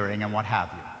 for hearing, and what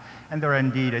have you. And there are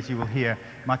indeed, as you will hear,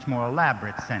 much more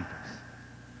elaborate centers.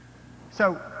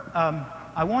 So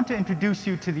I want to introduce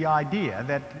you to the idea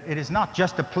that it is not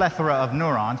just a plethora of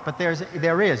neurons, but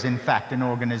there is, in fact, an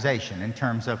organization in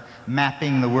terms of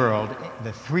mapping the world,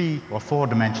 the 3- or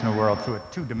 4-dimensional world, through a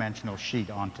 2-dimensional sheet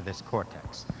onto this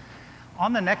cortex.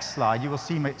 On the next slide, you will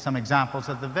see some examples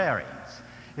of the variance.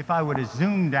 If I were to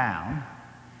zoom down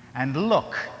and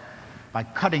look by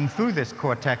cutting through this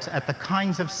cortex at the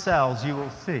kinds of cells you will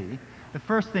see, the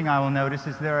first thing I will notice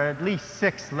is there are at least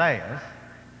 6 layers.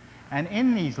 And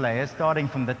in these layers, starting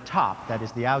from the top, that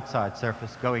is the outside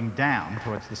surface, going down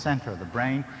towards the center of the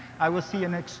brain, I will see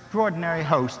an extraordinary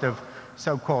host of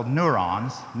so-called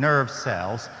neurons, nerve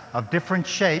cells, of different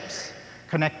shapes,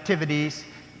 connectivities,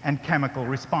 and chemical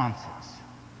responses.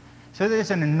 So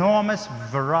there's an enormous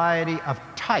variety of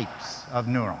types of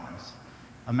neurons,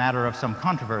 a matter of some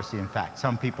controversy, in fact.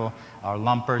 Some people are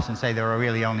lumpers and say there are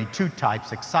really only 2 types,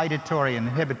 excitatory and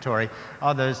inhibitory.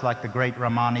 Others, like the great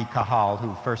Ramani Kahal,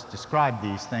 who first described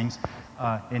these things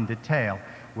in detail,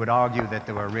 would argue that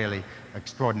there were really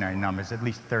extraordinary numbers, at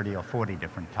least 30 or 40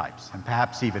 different types, and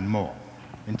perhaps even more,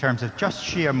 in terms of just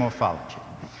sheer morphology.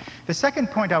 The second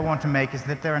point I want to make is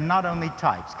that there are not only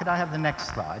types. Could I have the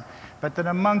next slide? But that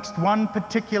amongst one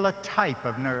particular type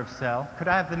of nerve cell, could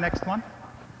I have the next one?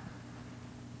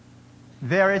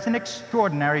 there is an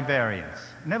extraordinary variance.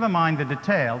 Never mind the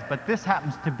details, but this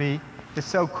happens to be the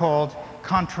so-called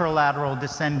contralateral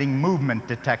descending movement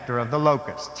detector of the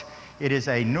locust. It is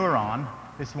a neuron,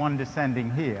 this one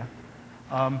descending here.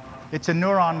 It's a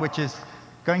neuron which is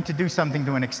going to do something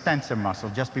to an extensor muscle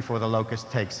just before the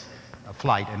locust takes a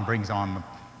flight and brings on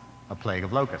a plague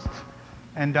of locusts.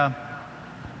 And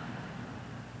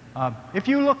if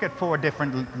you look at 4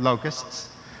 different locusts,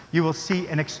 you will see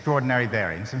an extraordinary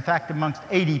variance. In fact, amongst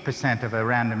 80% of a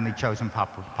randomly chosen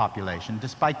population,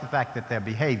 despite the fact that their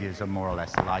behaviors are more or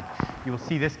less alike, you will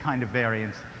see this kind of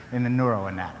variance in the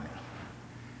neuroanatomy.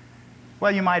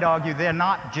 Well, you might argue they're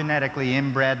not genetically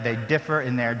inbred, they differ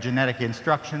in their genetic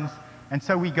instructions, and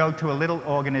so we go to a little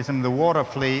organism, the water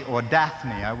flea, or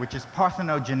Daphnia, which is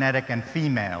parthenogenetic and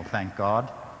female, thank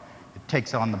God. It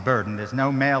takes on the burden. There's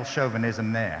no male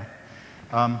chauvinism there.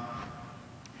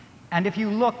 And if you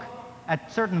look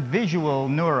at certain visual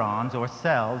neurons or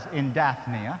cells in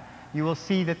Daphnia, you will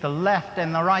see that the left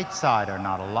and the right side are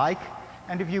not alike.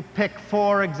 And if you pick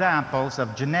 4 examples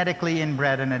of genetically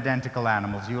inbred and identical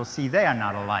animals, you will see they are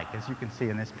not alike, as you can see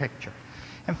in this picture.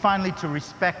 And finally, to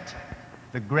respect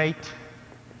the great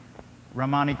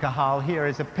Ramani Kahal, here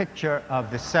is a picture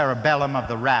of the cerebellum of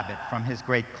the rabbit from his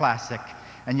great classic.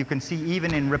 And you can see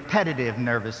even in repetitive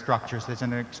nervous structures, there's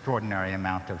an extraordinary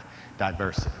amount of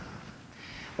diversity.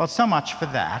 Well, so much for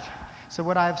that. So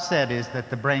what I've said is that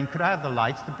the brain, could I have the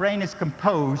lights? The brain is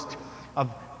composed of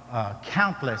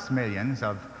countless millions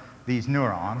of these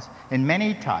neurons in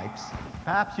many types.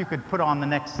 Perhaps you could put on the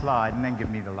next slide and then give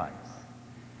me the lights.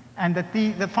 And that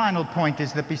the final point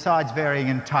is that besides varying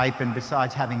in type and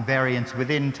besides having variance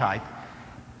within type,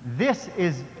 this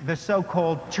is the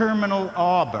so-called terminal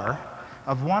arbor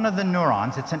of one of the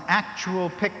neurons. It's an actual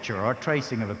picture or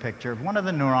tracing of a picture of one of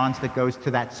the neurons that goes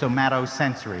to that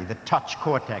somatosensory, the touch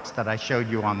cortex that I showed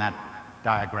you on that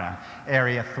diagram,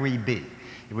 area 3B.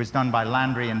 It was done by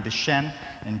Landry and Deschênes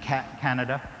in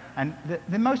Canada. And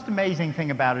the most amazing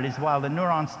thing about it is while the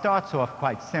neuron starts off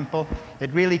quite simple,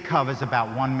 it really covers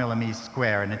about 1 millimeter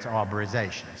square in its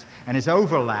arborizations and is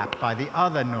overlapped by the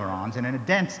other neurons in a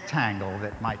dense tangle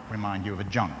that might remind you of a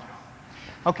jungle.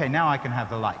 Okay, now I can have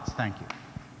the lights. Thank you.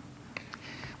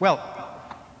 Well,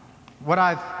 what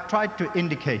I've tried to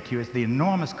indicate to you is the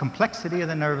enormous complexity of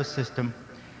the nervous system,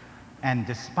 and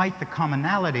despite the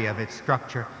commonality of its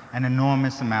structure, an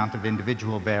enormous amount of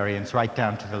individual variance right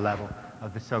down to the level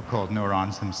of the so-called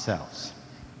neurons themselves.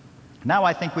 Now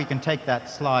I think we can take that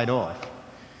slide off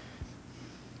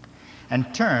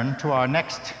and turn to our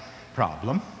next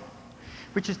problem,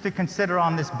 which is to consider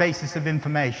on this basis of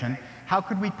information, how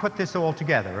could we put this all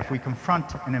together? If we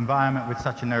confront an environment with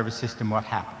such a nervous system, what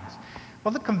happens?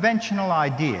 Well, the conventional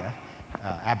idea,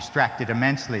 abstracted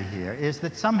immensely here, is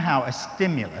that somehow a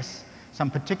stimulus,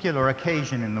 some particular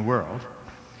occasion in the world,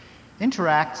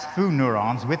 interacts through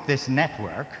neurons with this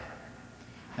network,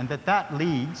 and that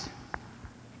leads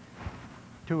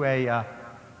to a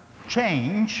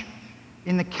change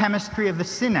in the chemistry of the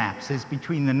synapses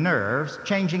between the nerves,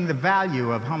 changing the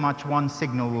value of how much one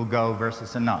signal will go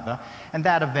versus another, and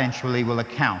that eventually will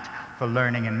account for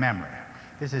learning and memory.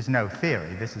 This is no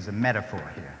theory, this is a metaphor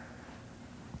here.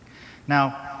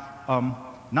 Now,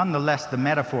 nonetheless, the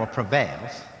metaphor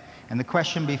prevails, and the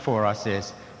question before us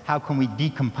is, how can we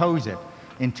decompose it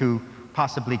into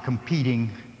possibly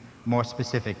competing, more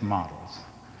specific models?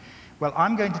 Well,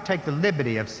 I'm going to take the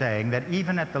liberty of saying that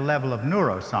even at the level of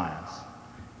neuroscience,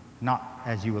 not,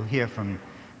 as you will hear from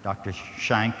Dr.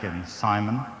 Schank and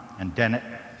Simon and Dennett,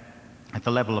 at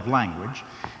the level of language,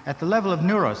 at the level of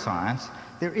neuroscience,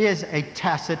 there is a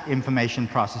tacit information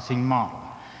processing model.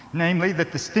 Namely,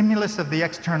 that the stimulus of the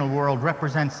external world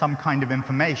represents some kind of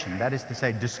information, that is to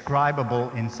say,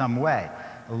 describable in some way,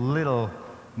 a little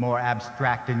more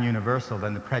abstract and universal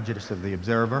than the prejudice of the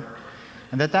observer,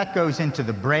 and that goes into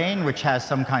the brain, which has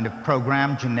some kind of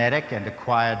program, genetic and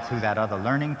acquired through that other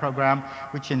learning program,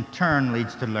 which in turn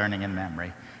leads to learning and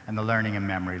memory, and the learning and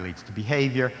memory leads to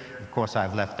behavior. Of course,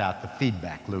 I've left out the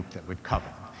feedback loop that would cover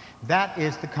them. That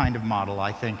is the kind of model,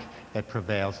 I think, that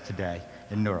prevails today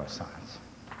in neuroscience.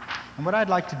 And what I'd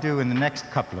like to do in the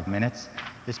next couple of minutes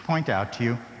is point out to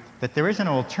you that there is an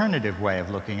alternative way of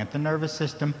looking at the nervous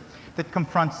system that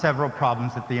confronts several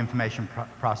problems that the information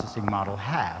processing model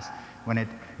has when it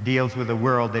deals with a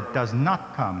world that does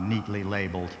not come neatly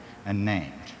labeled and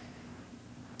named.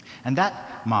 And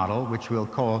that model, which we'll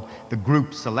call the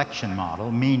group selection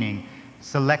model, meaning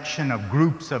selection of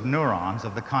groups of neurons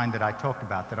of the kind that I talked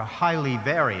about that are highly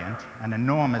variant and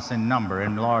enormous in number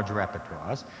in large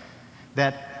repertoires,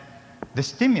 that the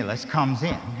stimulus comes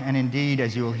in, and indeed,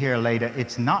 as you'll hear later,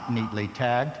 it's not neatly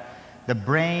tagged. The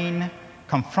brain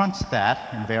confronts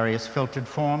that in various filtered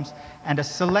forms, and a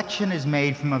selection is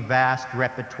made from a vast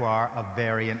repertoire of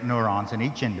variant neurons in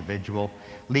each individual,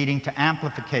 leading to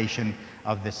amplification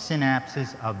of the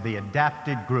synapses of the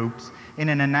adapted groups in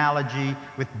an analogy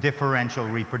with differential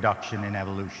reproduction in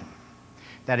evolution.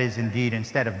 That is, indeed,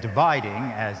 instead of dividing,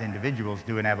 as individuals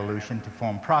do in evolution, to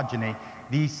form progeny,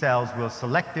 these cells will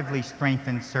selectively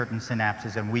strengthen certain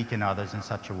synapses and weaken others in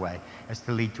such a way as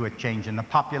to lead to a change in the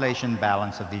population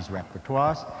balance of these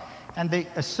repertoires. And the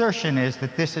assertion is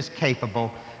that this is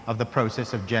capable of the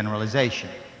process of generalization,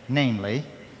 namely,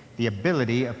 the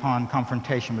ability, upon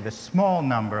confrontation with a small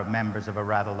number of members of a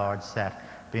rather large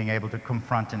set, being able to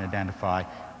confront and identify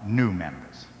new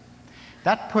members.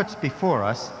 That puts before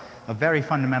us a very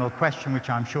fundamental question, which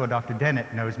I'm sure Dr.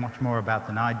 Dennett knows much more about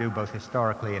than I do, both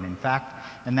historically and in fact,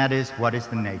 and that is, what is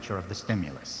the nature of the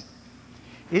stimulus?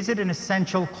 Is it an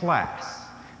essential class?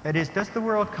 That is, does the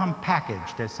world come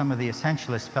packaged, as some of the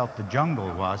essentialists felt the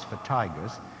jungle was for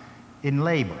tigers, in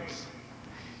labels?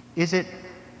 Is it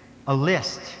a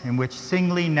list in which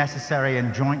singly necessary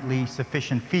and jointly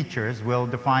sufficient features will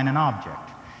define an object?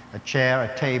 A chair,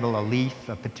 a table, a leaf,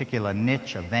 a particular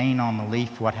niche, a vein on the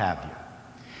leaf, what have you?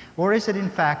 Or is it, in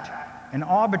fact, an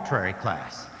arbitrary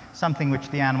class, something which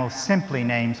the animal simply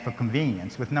names for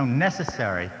convenience, with no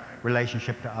necessary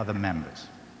relationship to other members?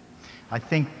 I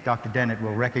think Dr. Dennett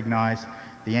will recognize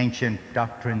the ancient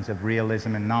doctrines of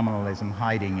realism and nominalism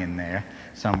hiding in there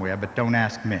somewhere, but don't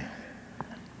ask me.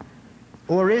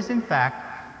 Or is, in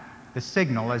fact, the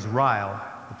signal, as Ryle,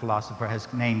 the philosopher,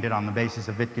 has named it on the basis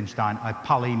of Wittgenstein, a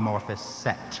polymorphous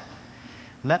set?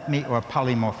 Or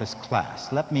polymorphous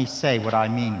class. Let me say what I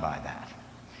mean by that.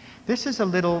 This is a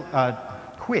little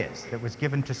quiz that was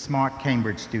given to smart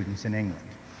Cambridge students in England.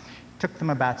 It took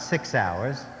them about 6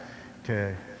 hours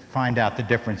to find out the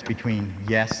difference between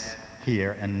yes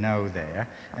here and no there,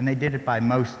 and they did it by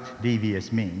most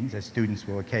devious means, as students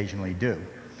will occasionally do.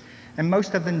 And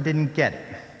most of them didn't get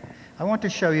it. I want to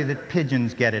show you that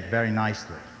pigeons get it very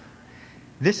nicely.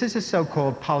 This is a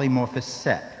so-called polymorphous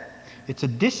set. It's a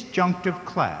disjunctive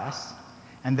class,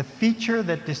 and the feature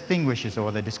that distinguishes,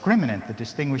 or the discriminant that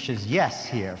distinguishes yes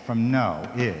here from no,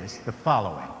 is the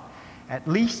following. At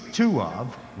least 2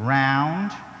 of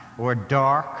round, or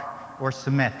dark, or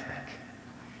symmetric.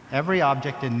 Every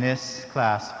object in this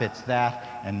class fits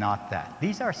that and not that.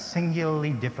 These are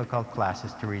singularly difficult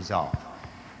classes to resolve.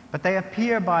 But they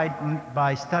appear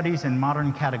by studies in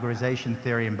modern categorization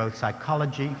theory in both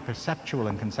psychology, perceptual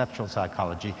and conceptual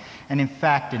psychology, and in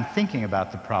fact, in thinking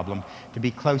about the problem, to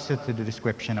be closer to the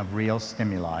description of real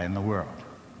stimuli in the world.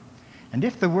 And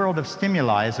if the world of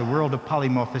stimuli is a world of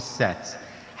polymorphous sets,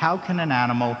 how can an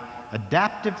animal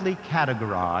adaptively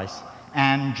categorize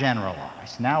and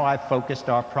generalize? Now I've focused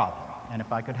our problem. And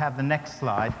if I could have the next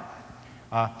slide,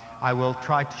 I will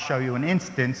try to show you an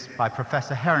instance by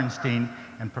Professor Herenstein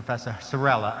and Professor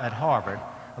Sorella at Harvard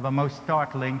of a most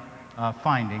startling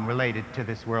finding related to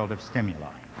this world of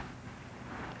stimuli.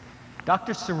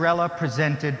 Dr. Sorella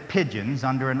presented pigeons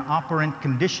under an operant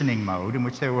conditioning mode in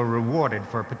which they were rewarded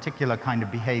for a particular kind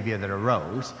of behavior that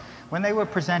arose when they were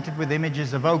presented with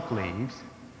images of oak leaves,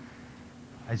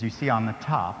 as you see on the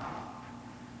top.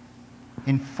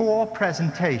 In 4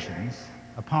 presentations,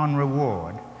 upon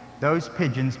reward, those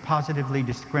pigeons positively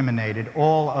discriminated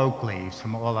all oak leaves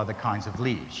from all other kinds of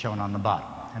leaves, shown on the bottom,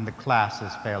 and the class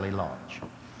is fairly large.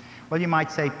 Well, you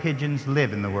might say pigeons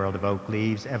live in the world of oak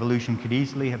leaves. Evolution could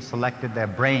easily have selected their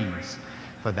brains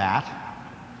for that,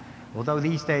 although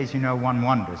these days, you know, one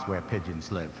wonders where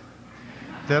pigeons live.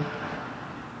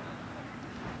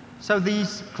 So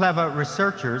these clever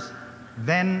researchers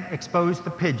then exposed the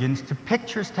pigeons to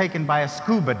pictures taken by a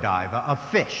scuba diver of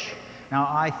fish. Now,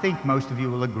 I think most of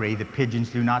you will agree that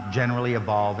pigeons do not generally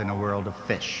evolve in a world of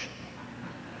fish.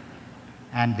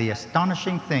 And the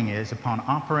astonishing thing is, upon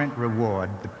operant reward,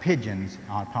 the pigeons,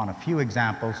 upon a few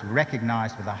examples,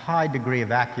 recognized with a high degree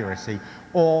of accuracy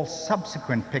all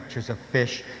subsequent pictures of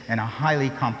fish in a highly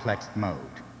complex mode.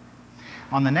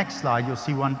 On the next slide, you'll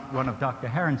see one of Dr.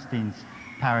 Herenstein's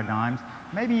paradigms.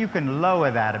 Maybe you can lower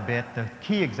that a bit. The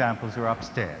key examples are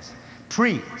upstairs.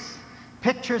 Trees.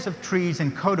 Pictures of trees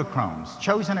in Kodachromes,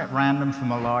 chosen at random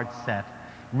from a large set,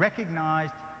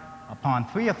 recognized upon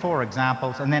 3 or 4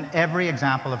 examples, and then every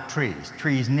example of trees.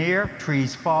 Trees near,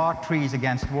 trees far, trees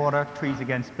against water, trees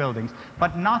against buildings,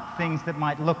 but not things that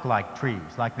might look like trees,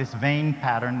 like this vein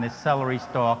pattern, this celery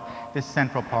stalk, this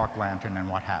Central Park lantern, and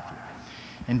what have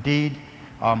you. Indeed,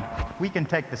 we can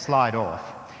take the slide off.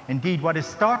 Indeed, what is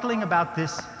startling about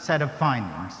this set of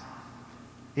findings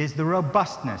is the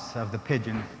robustness of the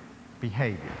pigeon's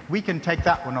behavior. We can take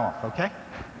that one off, okay?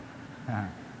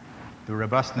 The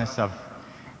robustness of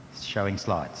showing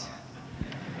slides.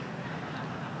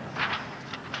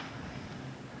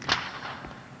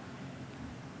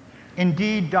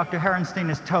 Indeed, Dr. Herenstein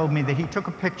has told me that he took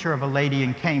a picture of a lady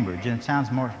in Cambridge, and it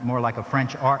sounds more like a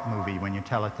French art movie when you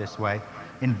tell it this way,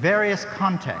 in various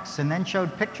contexts, and then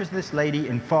showed pictures of this lady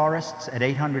in forests at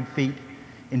 800 feet,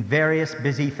 in various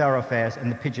busy thoroughfares,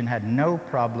 and the pigeon had no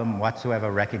problem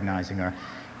whatsoever recognizing her.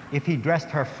 If he dressed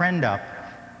her friend up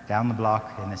down the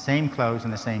block in the same clothes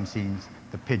and the same scenes,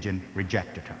 the pigeon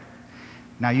rejected her.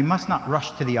 Now, you must not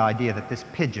rush to the idea that this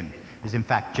pigeon is in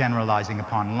fact generalizing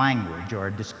upon language or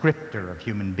a descriptor of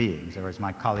human beings, or as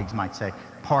my colleagues might say,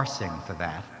 parsing for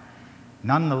that.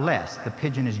 Nonetheless, the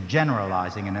pigeon is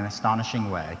generalizing in an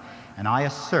astonishing way, and I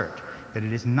assert that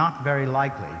it is not very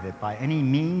likely that by any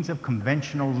means of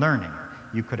conventional learning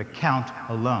you could account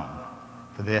alone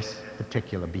for this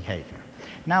particular behavior.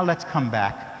 Now let's come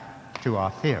back to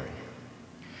our theory.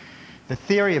 The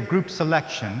theory of group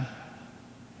selection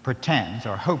pretends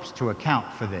or hopes to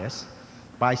account for this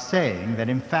by saying that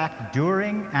in fact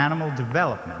during animal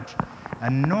development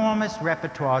enormous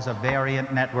repertoires of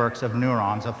variant networks of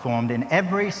neurons are formed in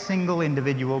every single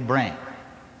individual brain.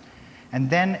 And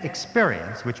then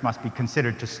experience, which must be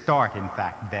considered to start in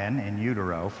fact then in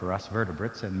utero for us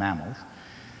vertebrates and mammals,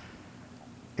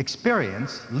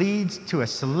 experience leads to a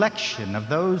selection of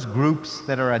those groups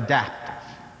that are adaptive.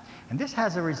 And this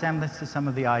has a resemblance to some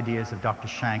of the ideas of Dr.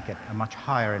 Schank at a much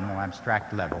higher and more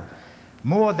abstract level.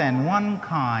 More than one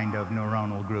kind of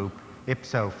neuronal group,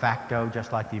 ipso facto,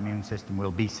 just like the immune system,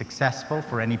 will be successful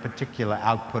for any particular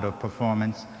output of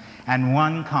performance, and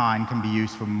one kind can be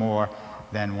used for more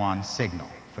than one signal,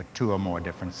 for two or more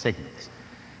different signals.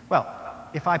 Well,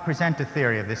 if I present a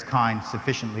theory of this kind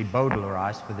sufficiently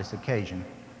Baudelarized for this occasion,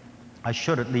 I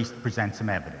should at least present some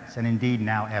evidence, and indeed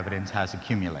now evidence has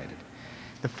accumulated.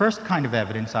 The first kind of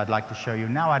evidence I'd like to show you,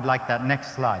 now I'd like that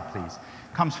next slide please,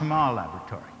 comes from our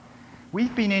laboratory.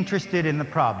 We've been interested in the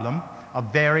problem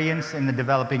of variance in the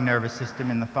developing nervous system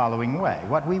in the following way.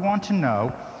 What we want to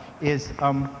know is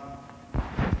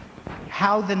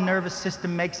how the nervous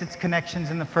system makes its connections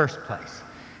in the first place.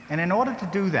 And in order to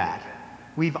do that,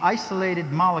 we've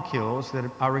isolated molecules that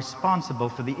are responsible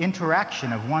for the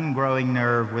interaction of one growing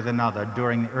nerve with another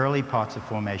during the early parts of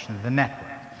formation of the network.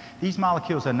 These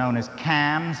molecules are known as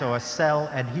CAMs, or cell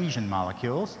adhesion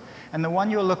molecules, and the one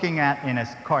you're looking at in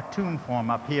a cartoon form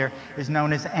up here is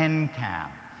known as NCAM,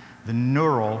 the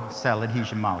neural cell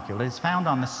adhesion molecule. It is found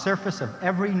on the surface of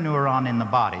every neuron in the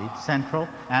body, central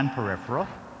and peripheral,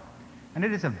 and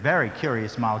it is a very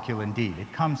curious molecule indeed.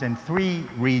 It comes in three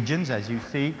regions, as you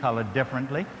see, colored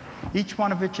differently, each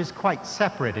one of which is quite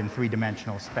separate in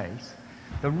three-dimensional space.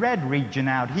 The red region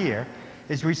out here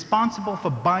is responsible for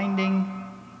binding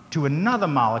to another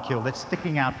molecule that's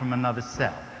sticking out from another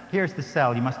cell. Here's the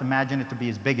cell. You must imagine it to be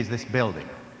as big as this building.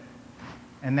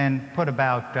 And then put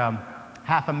about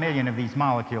 500,000 of these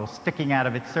molecules sticking out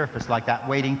of its surface like that,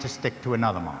 waiting to stick to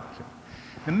another molecule.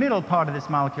 The middle part of this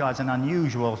molecule has an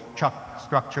unusual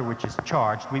structure which is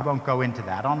charged. We won't go into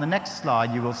that. On the next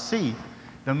slide, you will see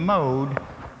the mode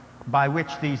by which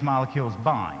these molecules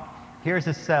bind. Here's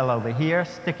a cell over here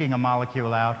sticking a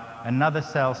molecule out, another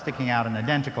cell sticking out an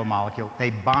identical molecule. They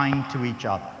bind to each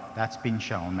other. That's been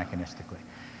shown mechanistically.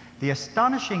 The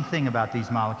astonishing thing about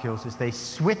these molecules is they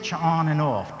switch on and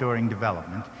off during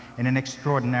development in an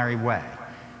extraordinary way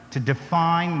to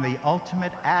define the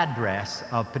ultimate address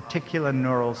of particular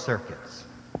neural circuits.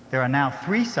 There are now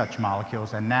 3 such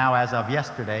molecules, and now, as of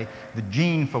yesterday, the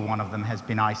gene for one of them has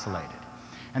been isolated.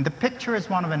 And the picture is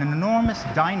one of an enormous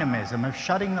dynamism of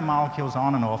shutting the molecules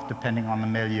on and off depending on the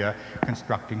milieu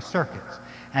constructing circuits.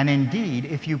 And indeed,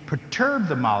 if you perturb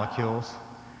the molecules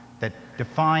that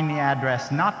define the address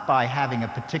not by having a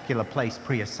particular place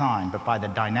pre-assigned, but by the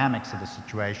dynamics of the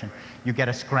situation, you get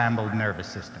a scrambled nervous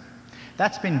system.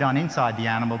 That's been done inside the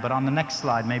animal, but on the next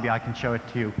slide, maybe I can show it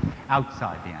to you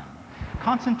outside the animal.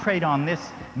 Concentrate on this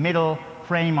middle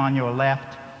frame on your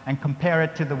left and compare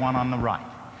it to the one on the right.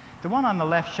 The one on the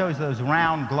left shows those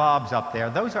round globs up there.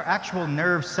 Those are actual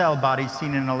nerve cell bodies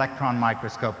seen in an electron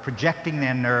microscope, projecting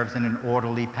their nerves in an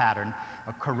orderly pattern,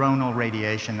 a coronal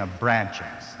radiation of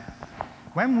branchings.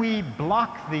 When we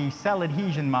block the cell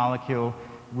adhesion molecule,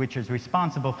 which is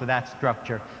responsible for that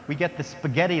structure, we get the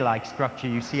spaghetti-like structure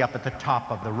you see up at the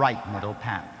top of the right middle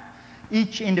panel.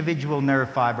 Each individual nerve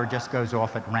fiber just goes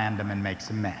off at random and makes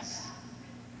a mess.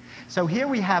 So here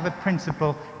we have a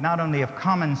principle not only of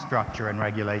common structure and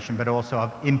regulation, but also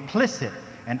of implicit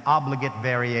and obligate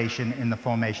variation in the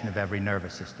formation of every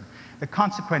nervous system. The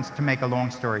consequence, to make a long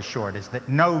story short, is that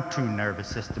no two nervous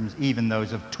systems, even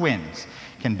those of twins,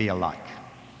 can be alike.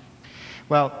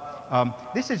 Well,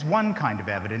 this is one kind of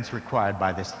evidence required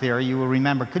by this theory. You will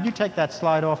remember, could you take that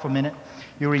slide off a minute?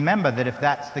 You remember that if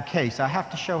that's the case, I have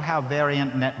to show how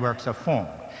variant networks are formed.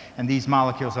 And these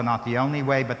molecules are not the only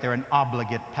way, but they're an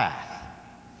obligate path.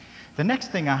 The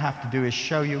next thing I have to do is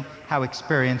show you how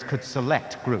experience could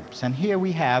select groups. And here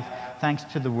we have, thanks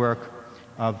to the work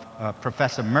of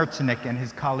Professor Merzenich and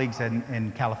his colleagues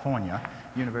in California,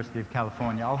 University of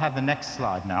California. I'll have the next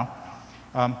slide now.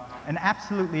 An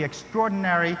absolutely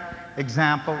extraordinary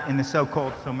example in the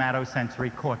so-called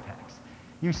somatosensory cortex.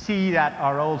 You see that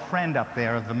our old friend up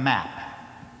there of the map.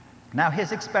 Now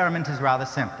his experiment is rather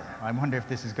simple. I wonder if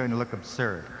this is going to look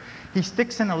absurd. He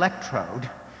sticks an electrode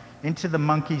into the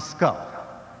monkey's skull,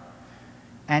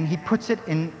 and he puts it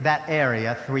in that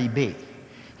area 3B.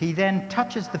 He then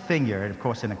touches the finger, of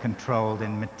course in a controlled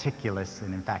and meticulous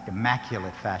and in fact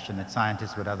immaculate fashion that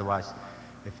scientists would otherwise,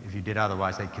 if you did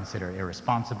otherwise, they'd consider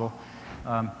irresponsible.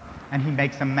 And he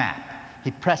makes a map.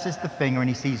 He presses the finger and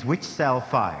he sees which cell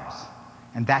fires.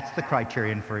 And that's the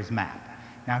criterion for his map.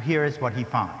 Now here is what he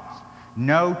finds.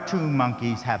 No two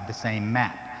monkeys have the same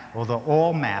map, although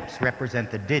all maps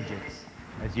represent the digits,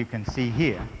 as you can see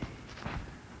here.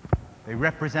 They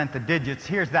represent the digits.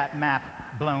 Here's that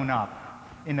map blown up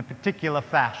in a particular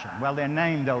fashion. Well, they're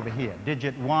named over here.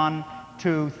 Digit 1,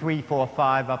 2, 3, 4,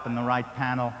 5 up in the right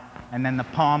panel, and then the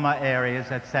palmar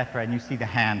areas, etc., and you see the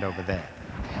hand over there.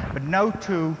 But no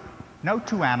two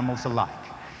animals alike.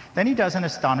 Then he does an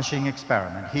astonishing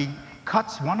experiment. He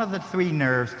cuts one of the three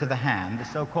nerves to the hand, the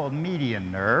so-called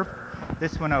median nerve,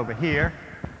 this one over here,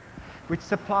 which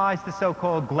supplies the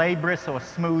so-called glabrous or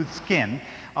smooth skin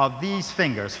of these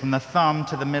fingers, from the thumb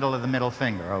to the middle of the middle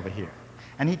finger over here.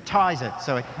 And he ties it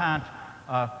so it can't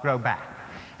grow back.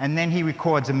 And then he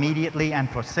records immediately and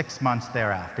for 6 months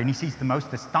thereafter. And he sees the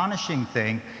most astonishing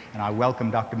thing, and I welcome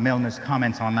Dr. Milner's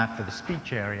comments on that for the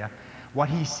speech area. What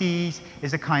he sees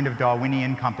is a kind of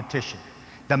Darwinian competition.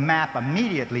 The map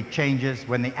immediately changes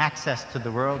when the access to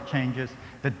the world changes.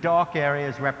 The dark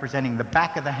areas representing the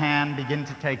back of the hand begin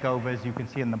to take over, as you can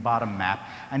see in the bottom map.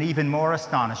 And even more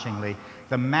astonishingly,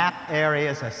 the map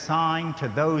areas assigned to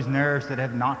those nerves that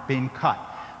have not been cut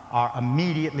are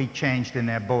immediately changed in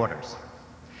their borders.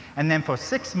 And then for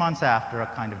 6 months after, a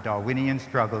kind of Darwinian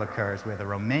struggle occurs where the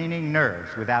remaining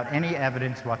nerves, without any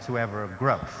evidence whatsoever of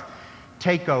growth,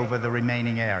 take over the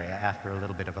remaining area after a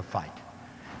little bit of a fight,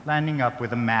 landing up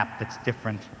with a map that's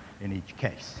different in each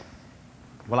case.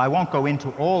 Well, I won't go into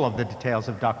all of the details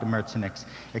of Dr. Merzenich's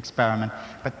experiment,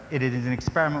 but it is an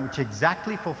experiment which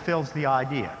exactly fulfills the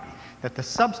idea that the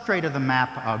substrate of the map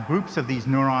are groups of these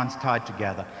neurons tied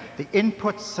together. The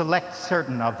inputs select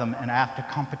certain of them, and after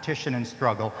competition and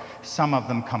struggle, some of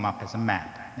them come up as a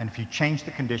map. And if you change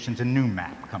the conditions, a new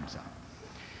map comes up.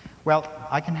 Well,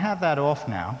 I can have that off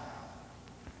now,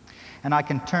 and I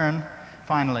can turn,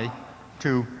 finally,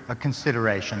 to a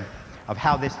consideration of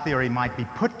how this theory might be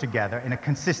put together in a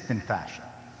consistent fashion.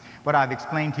 What I've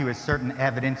explained to you is certain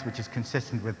evidence which is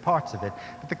consistent with parts of it,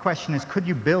 but the question is, could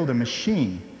you build a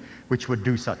machine which would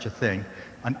do such a thing,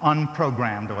 an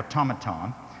unprogrammed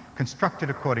automaton, constructed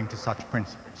according to such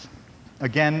principles?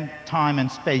 Again, time and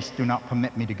space do not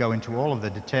permit me to go into all of the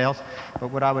details, but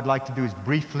what I would like to do is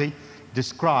briefly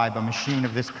describe a machine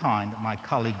of this kind that my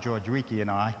colleague George Ricci and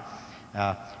I,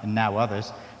 and now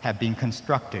others, have been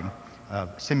constructing,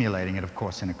 simulating it, of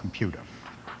course, in a computer.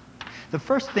 The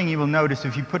first thing you will notice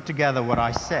if you put together what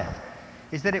I said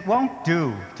is that it won't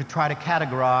do to try to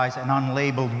categorize an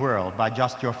unlabeled world by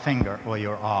just your finger or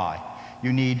your eye.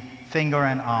 You need finger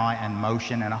and eye and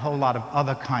motion and a whole lot of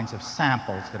other kinds of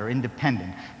samples that are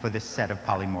independent for this set of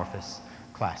polymorphous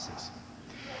classes.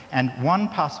 And one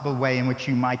possible way in which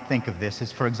you might think of this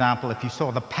is, for example, if you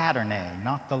saw the pattern A,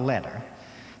 not the letter,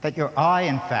 that your eye,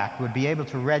 in fact, would be able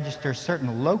to register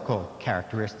certain local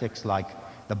characteristics like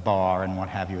the bar and what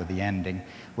have you, or the ending,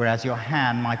 whereas your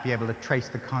hand might be able to trace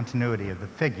the continuity of the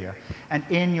figure. And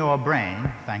in your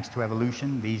brain, thanks to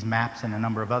evolution, these maps and a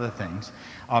number of other things,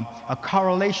 a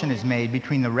correlation is made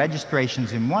between the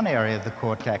registrations in one area of the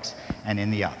cortex and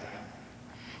in the other.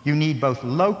 You need both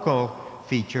local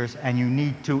features and you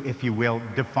need to, if you will,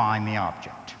 define the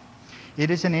object. It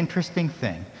is an interesting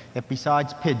thing that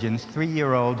besides pigeons,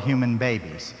 3-year-old human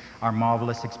babies are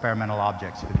marvelous experimental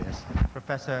objects for this.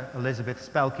 Professor Elizabeth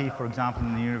Spelke, for example,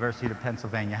 in the University of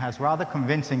Pennsylvania, has rather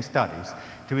convincing studies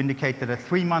to indicate that a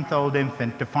 3-month-old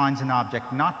infant defines an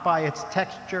object not by its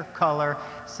texture, color,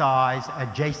 size,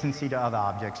 adjacency to other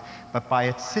objects, but by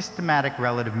its systematic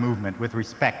relative movement with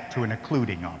respect to an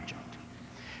occluding object.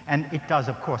 And it does,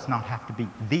 of course, not have to be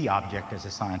the object as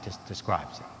a scientist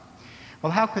describes it.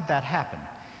 Well, how could that happen?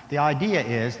 The idea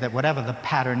is that whatever the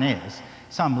pattern is,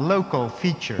 some local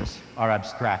features are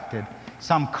abstracted,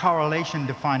 some correlation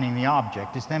defining the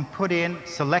object is then put in,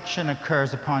 selection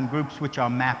occurs upon groups which are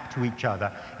mapped to each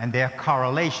other, and their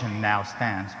correlation now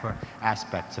stands for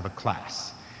aspects of a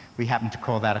class. We happen to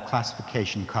call that a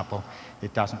classification couple.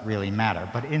 It doesn't really matter.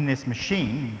 But in this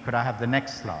machine, could I have the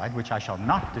next slide, which I shall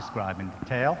not describe in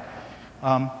detail,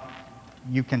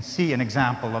 you can see an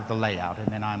example of the layout, and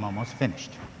then I'm almost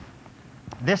finished.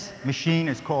 This machine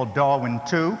is called Darwin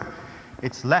 2.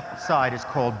 Its left side is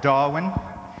called Darwin.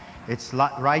 Its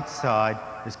right side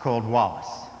is called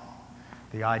Wallace.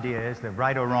 The idea is that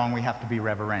right or wrong, we have to be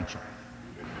reverential.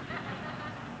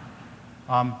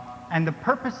 And the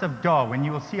purpose of Darwin,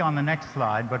 you will see on the next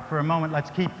slide, but for a moment, let's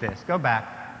keep this. Go back.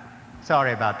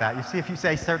 Sorry about that. You see, if you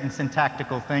say certain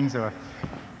syntactical things, or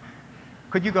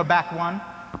could you go back one?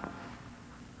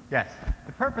 Yes.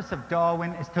 The purpose of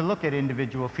Darwin is to look at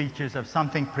individual features of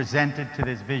something presented to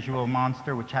this visual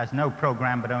monster, which has no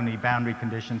program but only boundary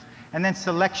conditions, and then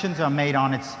selections are made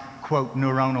on its, quote,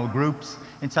 neuronal groups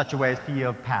in such a way as to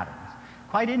yield patterns.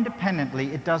 Quite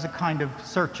independently, it does a kind of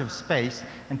search of space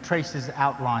and traces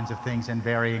outlines of things in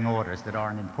varying orders that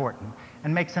aren't important,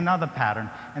 and makes another pattern,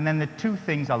 and then the two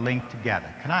things are linked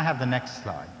together. Can I have the next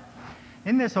slide?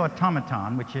 In this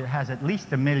automaton, which has at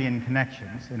least 1 million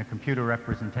connections in a computer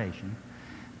representation,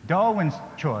 Darwin's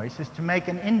choice is to make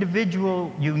an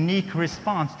individual, unique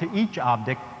response to each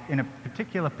object in a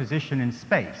particular position in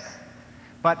space,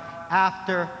 but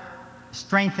after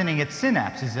strengthening its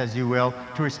synapses, as you will,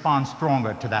 to respond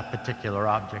stronger to that particular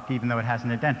object, even though it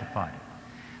hasn't identified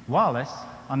it. Wallace,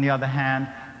 on the other hand,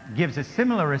 gives a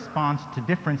similar response to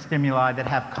different stimuli that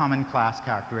have common class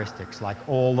characteristics, like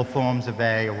all the forms of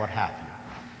A or what have you.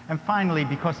 And finally,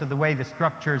 because of the way the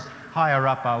structures higher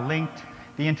up are linked,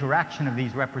 the interaction of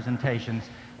these representations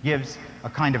gives a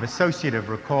kind of associative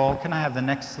recall. Can I have the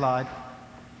next slide?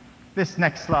 This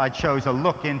next slide shows a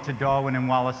look into Darwin and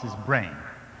Wallace's brain.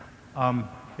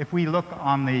 If we look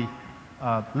on the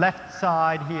left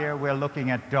side here, we're looking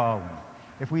at Darwin.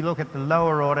 If we look at the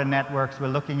lower order networks, we're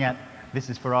looking at, this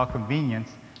is for our convenience,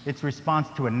 its response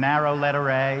to a narrow letter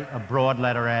a broad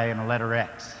letter A, and a letter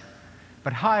X.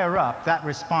 But higher up, that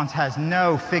response has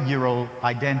no figural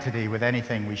identity with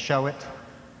anything we show it.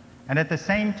 And at the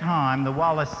same time, the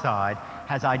Wallace side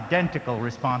has identical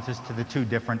responses to the two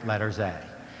different letters A.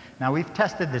 Now, we've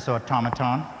tested this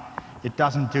automaton. It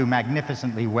doesn't do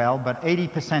magnificently well, but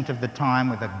 80% of the time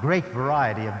with a great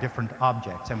variety of different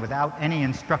objects and without any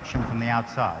instruction from the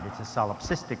outside. It's a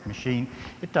solipsistic machine.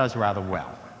 It does rather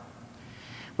well.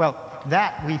 Well,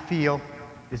 that, we feel,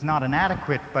 is not an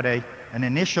adequate, but an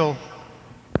initial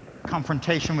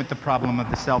confrontation with the problem of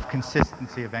the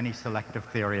self-consistency of any selective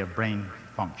theory of brain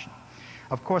function.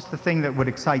 Of course, the thing that would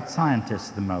excite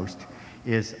scientists the most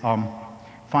is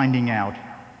finding out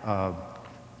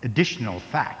additional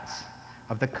facts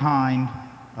of the kind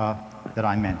that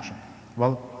I mentioned.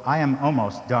 Well, I am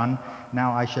almost done.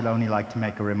 Now I should only like to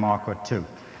make a remark or two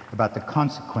about the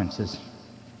consequences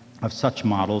of such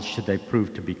models should they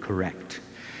prove to be correct.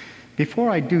 Before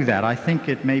I do that, I think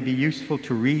it may be useful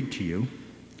to read to you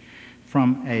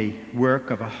from a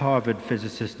work of a Harvard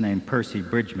physicist named Percy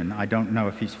Bridgman. I don't know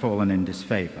if he's fallen in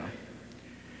disfavor,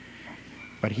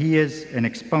 but he is an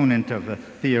exponent of a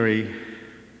theory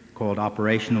called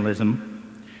operationalism.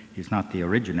 He's not the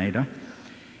originator.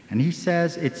 And he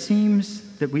says, it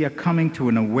seems that we are coming to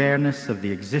an awareness of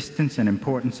the existence and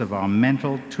importance of our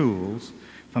mental tools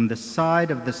from the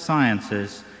side of the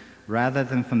sciences rather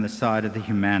than from the side of the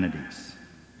humanities.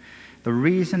 The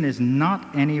reason is not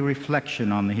any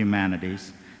reflection on the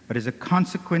humanities, but is a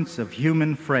consequence of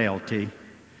human frailty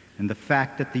and the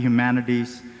fact that the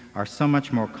humanities are so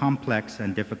much more complex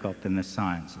and difficult than the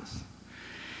sciences.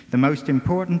 The most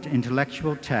important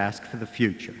intellectual task for the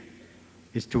future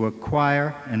is to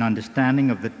acquire an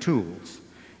understanding of the tools,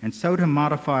 and so to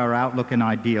modify our outlook and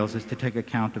ideals as to take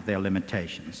account of their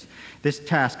limitations. This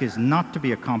task is not to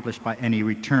be accomplished by any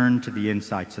return to the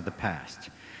insights of the past.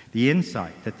 The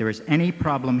insight that there is any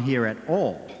problem here at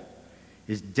all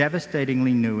is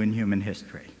devastatingly new in human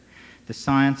history. The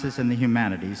sciences and the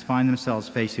humanities find themselves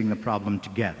facing the problem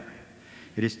together.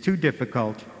 It is too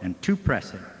difficult and too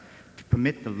pressing to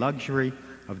permit the luxury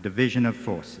of division of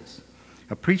forces.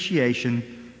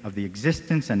 Appreciation of the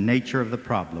existence and nature of the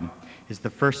problem is the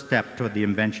first step toward the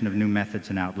invention of new methods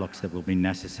and outlooks that will be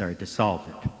necessary to solve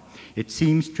it. It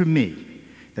seems to me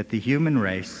that the human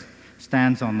race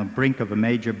stands on the brink of a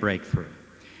major breakthrough.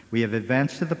 We have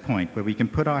advanced to the point where we can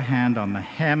put our hand on the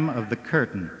hem of the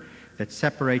curtain that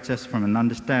separates us from an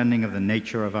understanding of the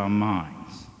nature of our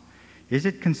minds. Is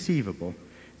it conceivable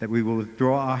that we will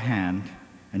withdraw our hand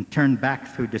and turn back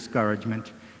through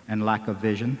discouragement and lack of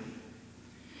vision?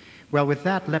 Well, with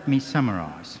that, let me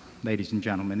summarize, ladies and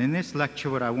gentlemen. In this lecture,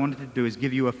 what I wanted to do is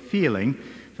give you a feeling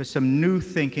for some new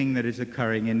thinking that is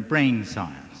occurring in brain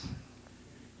science.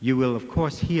 You will, of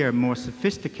course, hear more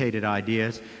sophisticated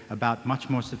ideas about much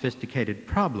more sophisticated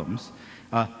problems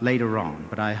later on,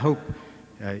 but I hope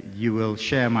you will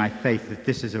share my faith that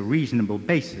this is a reasonable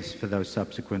basis for those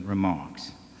subsequent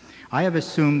remarks. I have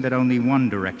assumed that only one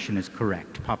direction is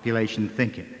correct, population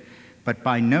thinking, but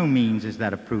by no means is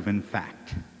that a proven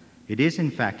fact. It is,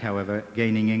 in fact, however,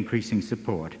 gaining increasing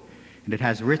support, and it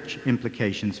has rich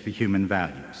implications for human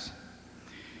values.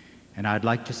 And I'd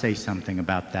like to say something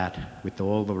about that with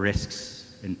all the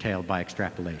risks entailed by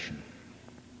extrapolation.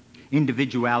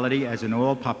 Individuality, as in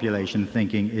all population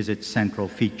thinking, is its central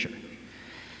feature.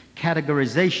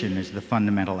 Categorization is the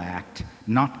fundamental act,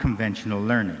 not conventional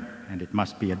learning, and it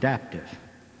must be adaptive.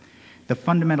 The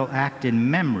fundamental act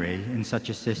in memory in such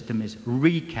a system is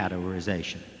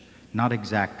recategorization, not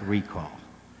exact recall.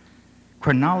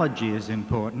 Chronology is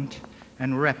important,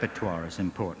 and repertoire is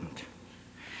important.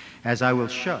 As I will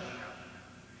show,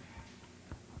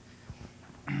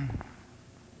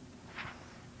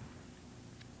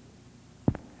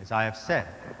 as I have said,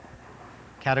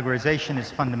 categorization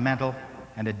is fundamental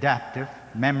and adaptive.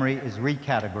 Memory is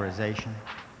recategorization.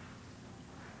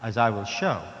 As I will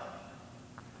show,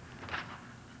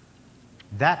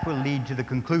 that will lead to the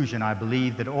conclusion, I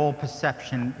believe, that all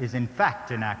perception is in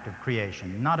fact an act of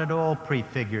creation, not at all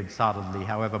prefigured solidly,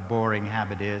 however boring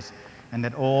habit is, and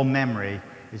that all memory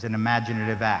is an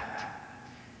imaginative act.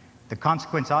 The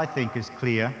consequence, I think, is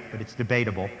clear, but it's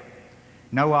debatable.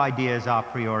 No idea is a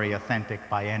priori authentic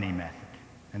by any method,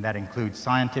 and that includes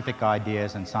scientific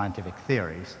ideas and scientific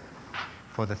theories.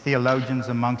 For the theologians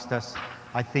amongst us,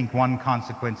 I think one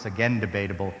consequence, again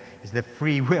debatable, is that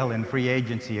free will and free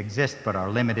agency exist but are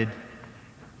limited.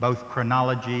 Both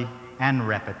chronology and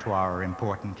repertoire are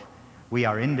important. We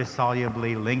are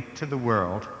indissolubly linked to the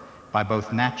world by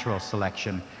both natural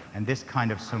selection and this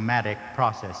kind of somatic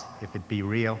process, if it be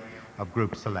real, of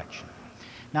group selection.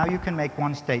 Now you can make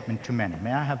one statement too many.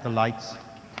 May I have the lights?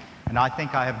 And I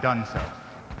think I have done so.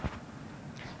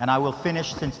 And I will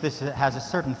finish, since this has a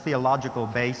certain theological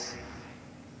base,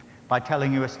 by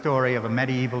telling you a story of a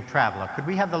medieval traveler. Could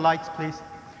we have the lights, please?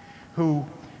 Who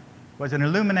was an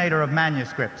illuminator of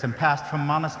manuscripts and passed from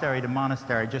monastery to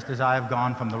monastery, just as I have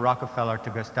gone from the Rockefeller to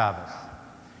Gustavus.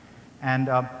 And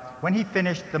when he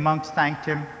finished, the monks thanked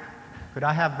him. Could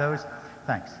I have those?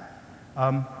 Thanks.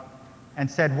 And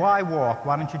said, "Why walk?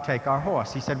 Why don't you take our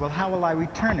horse?" He said, "Well, how will I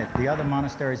return it? The other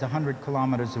monastery is 100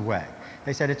 kilometers away."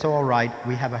 They said, "It's all right.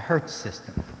 We have a Hertz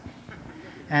system."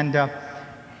 And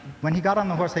when he got on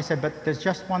the horse, they said, "But there's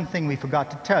just one thing we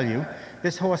forgot to tell you.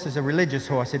 This horse is a religious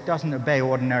horse. It doesn't obey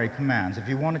ordinary commands. If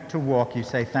you want it to walk, you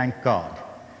say, 'Thank God.'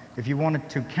 If you want it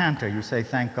to canter, you say,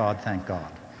 'Thank God, thank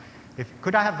God.'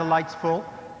 Could I have the lights full?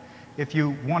 If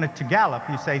you want it to gallop,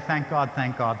 you say, 'Thank God,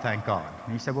 thank God, thank God.'"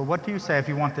 And he said, "Well, what do you say if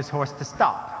you want this horse to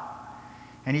stop?"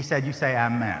 And he said, "You say,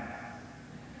 'Amen.'"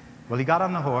 Well, he got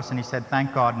on the horse and he said,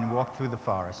 "Thank God," and walked through the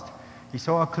forest. He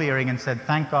saw a clearing and said,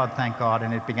 "Thank God, thank God,"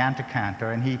 and it began to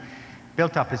canter, and he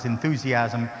built up his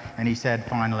enthusiasm, and he said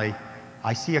finally,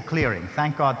 "I see a clearing.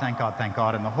 Thank God, thank God, thank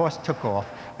God." And the horse took off.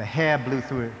 The hair blew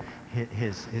through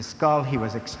his skull. He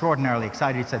was extraordinarily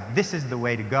excited. He said, "This is the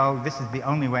way to go. This is the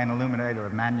only way an illuminator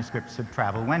of manuscripts should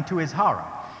travel." When to his horror,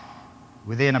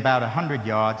 within about 100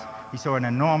 yards, he saw an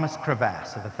enormous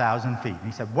crevasse of 1,000 feet. And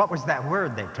he said, "What was that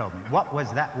word they told me? What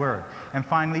was that word?" And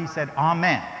finally he said,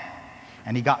 "Amen."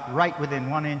 And he got right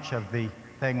within 1 inch of the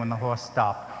thing when the horse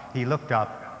stopped. He looked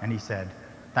up and he said,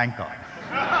 "Thank God."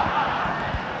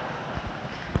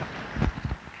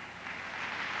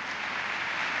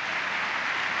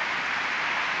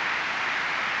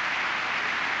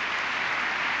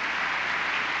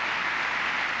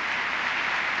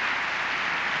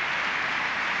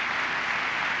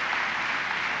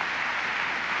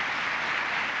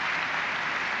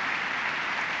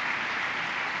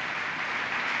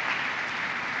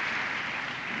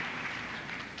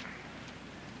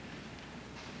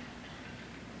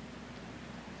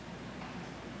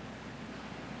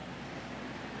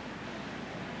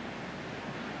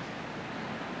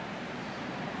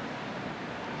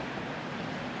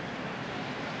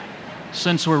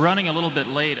 Since we're running a little bit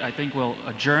late, I think we'll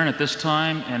adjourn at this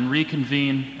time and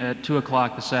reconvene at 2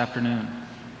 o'clock this afternoon.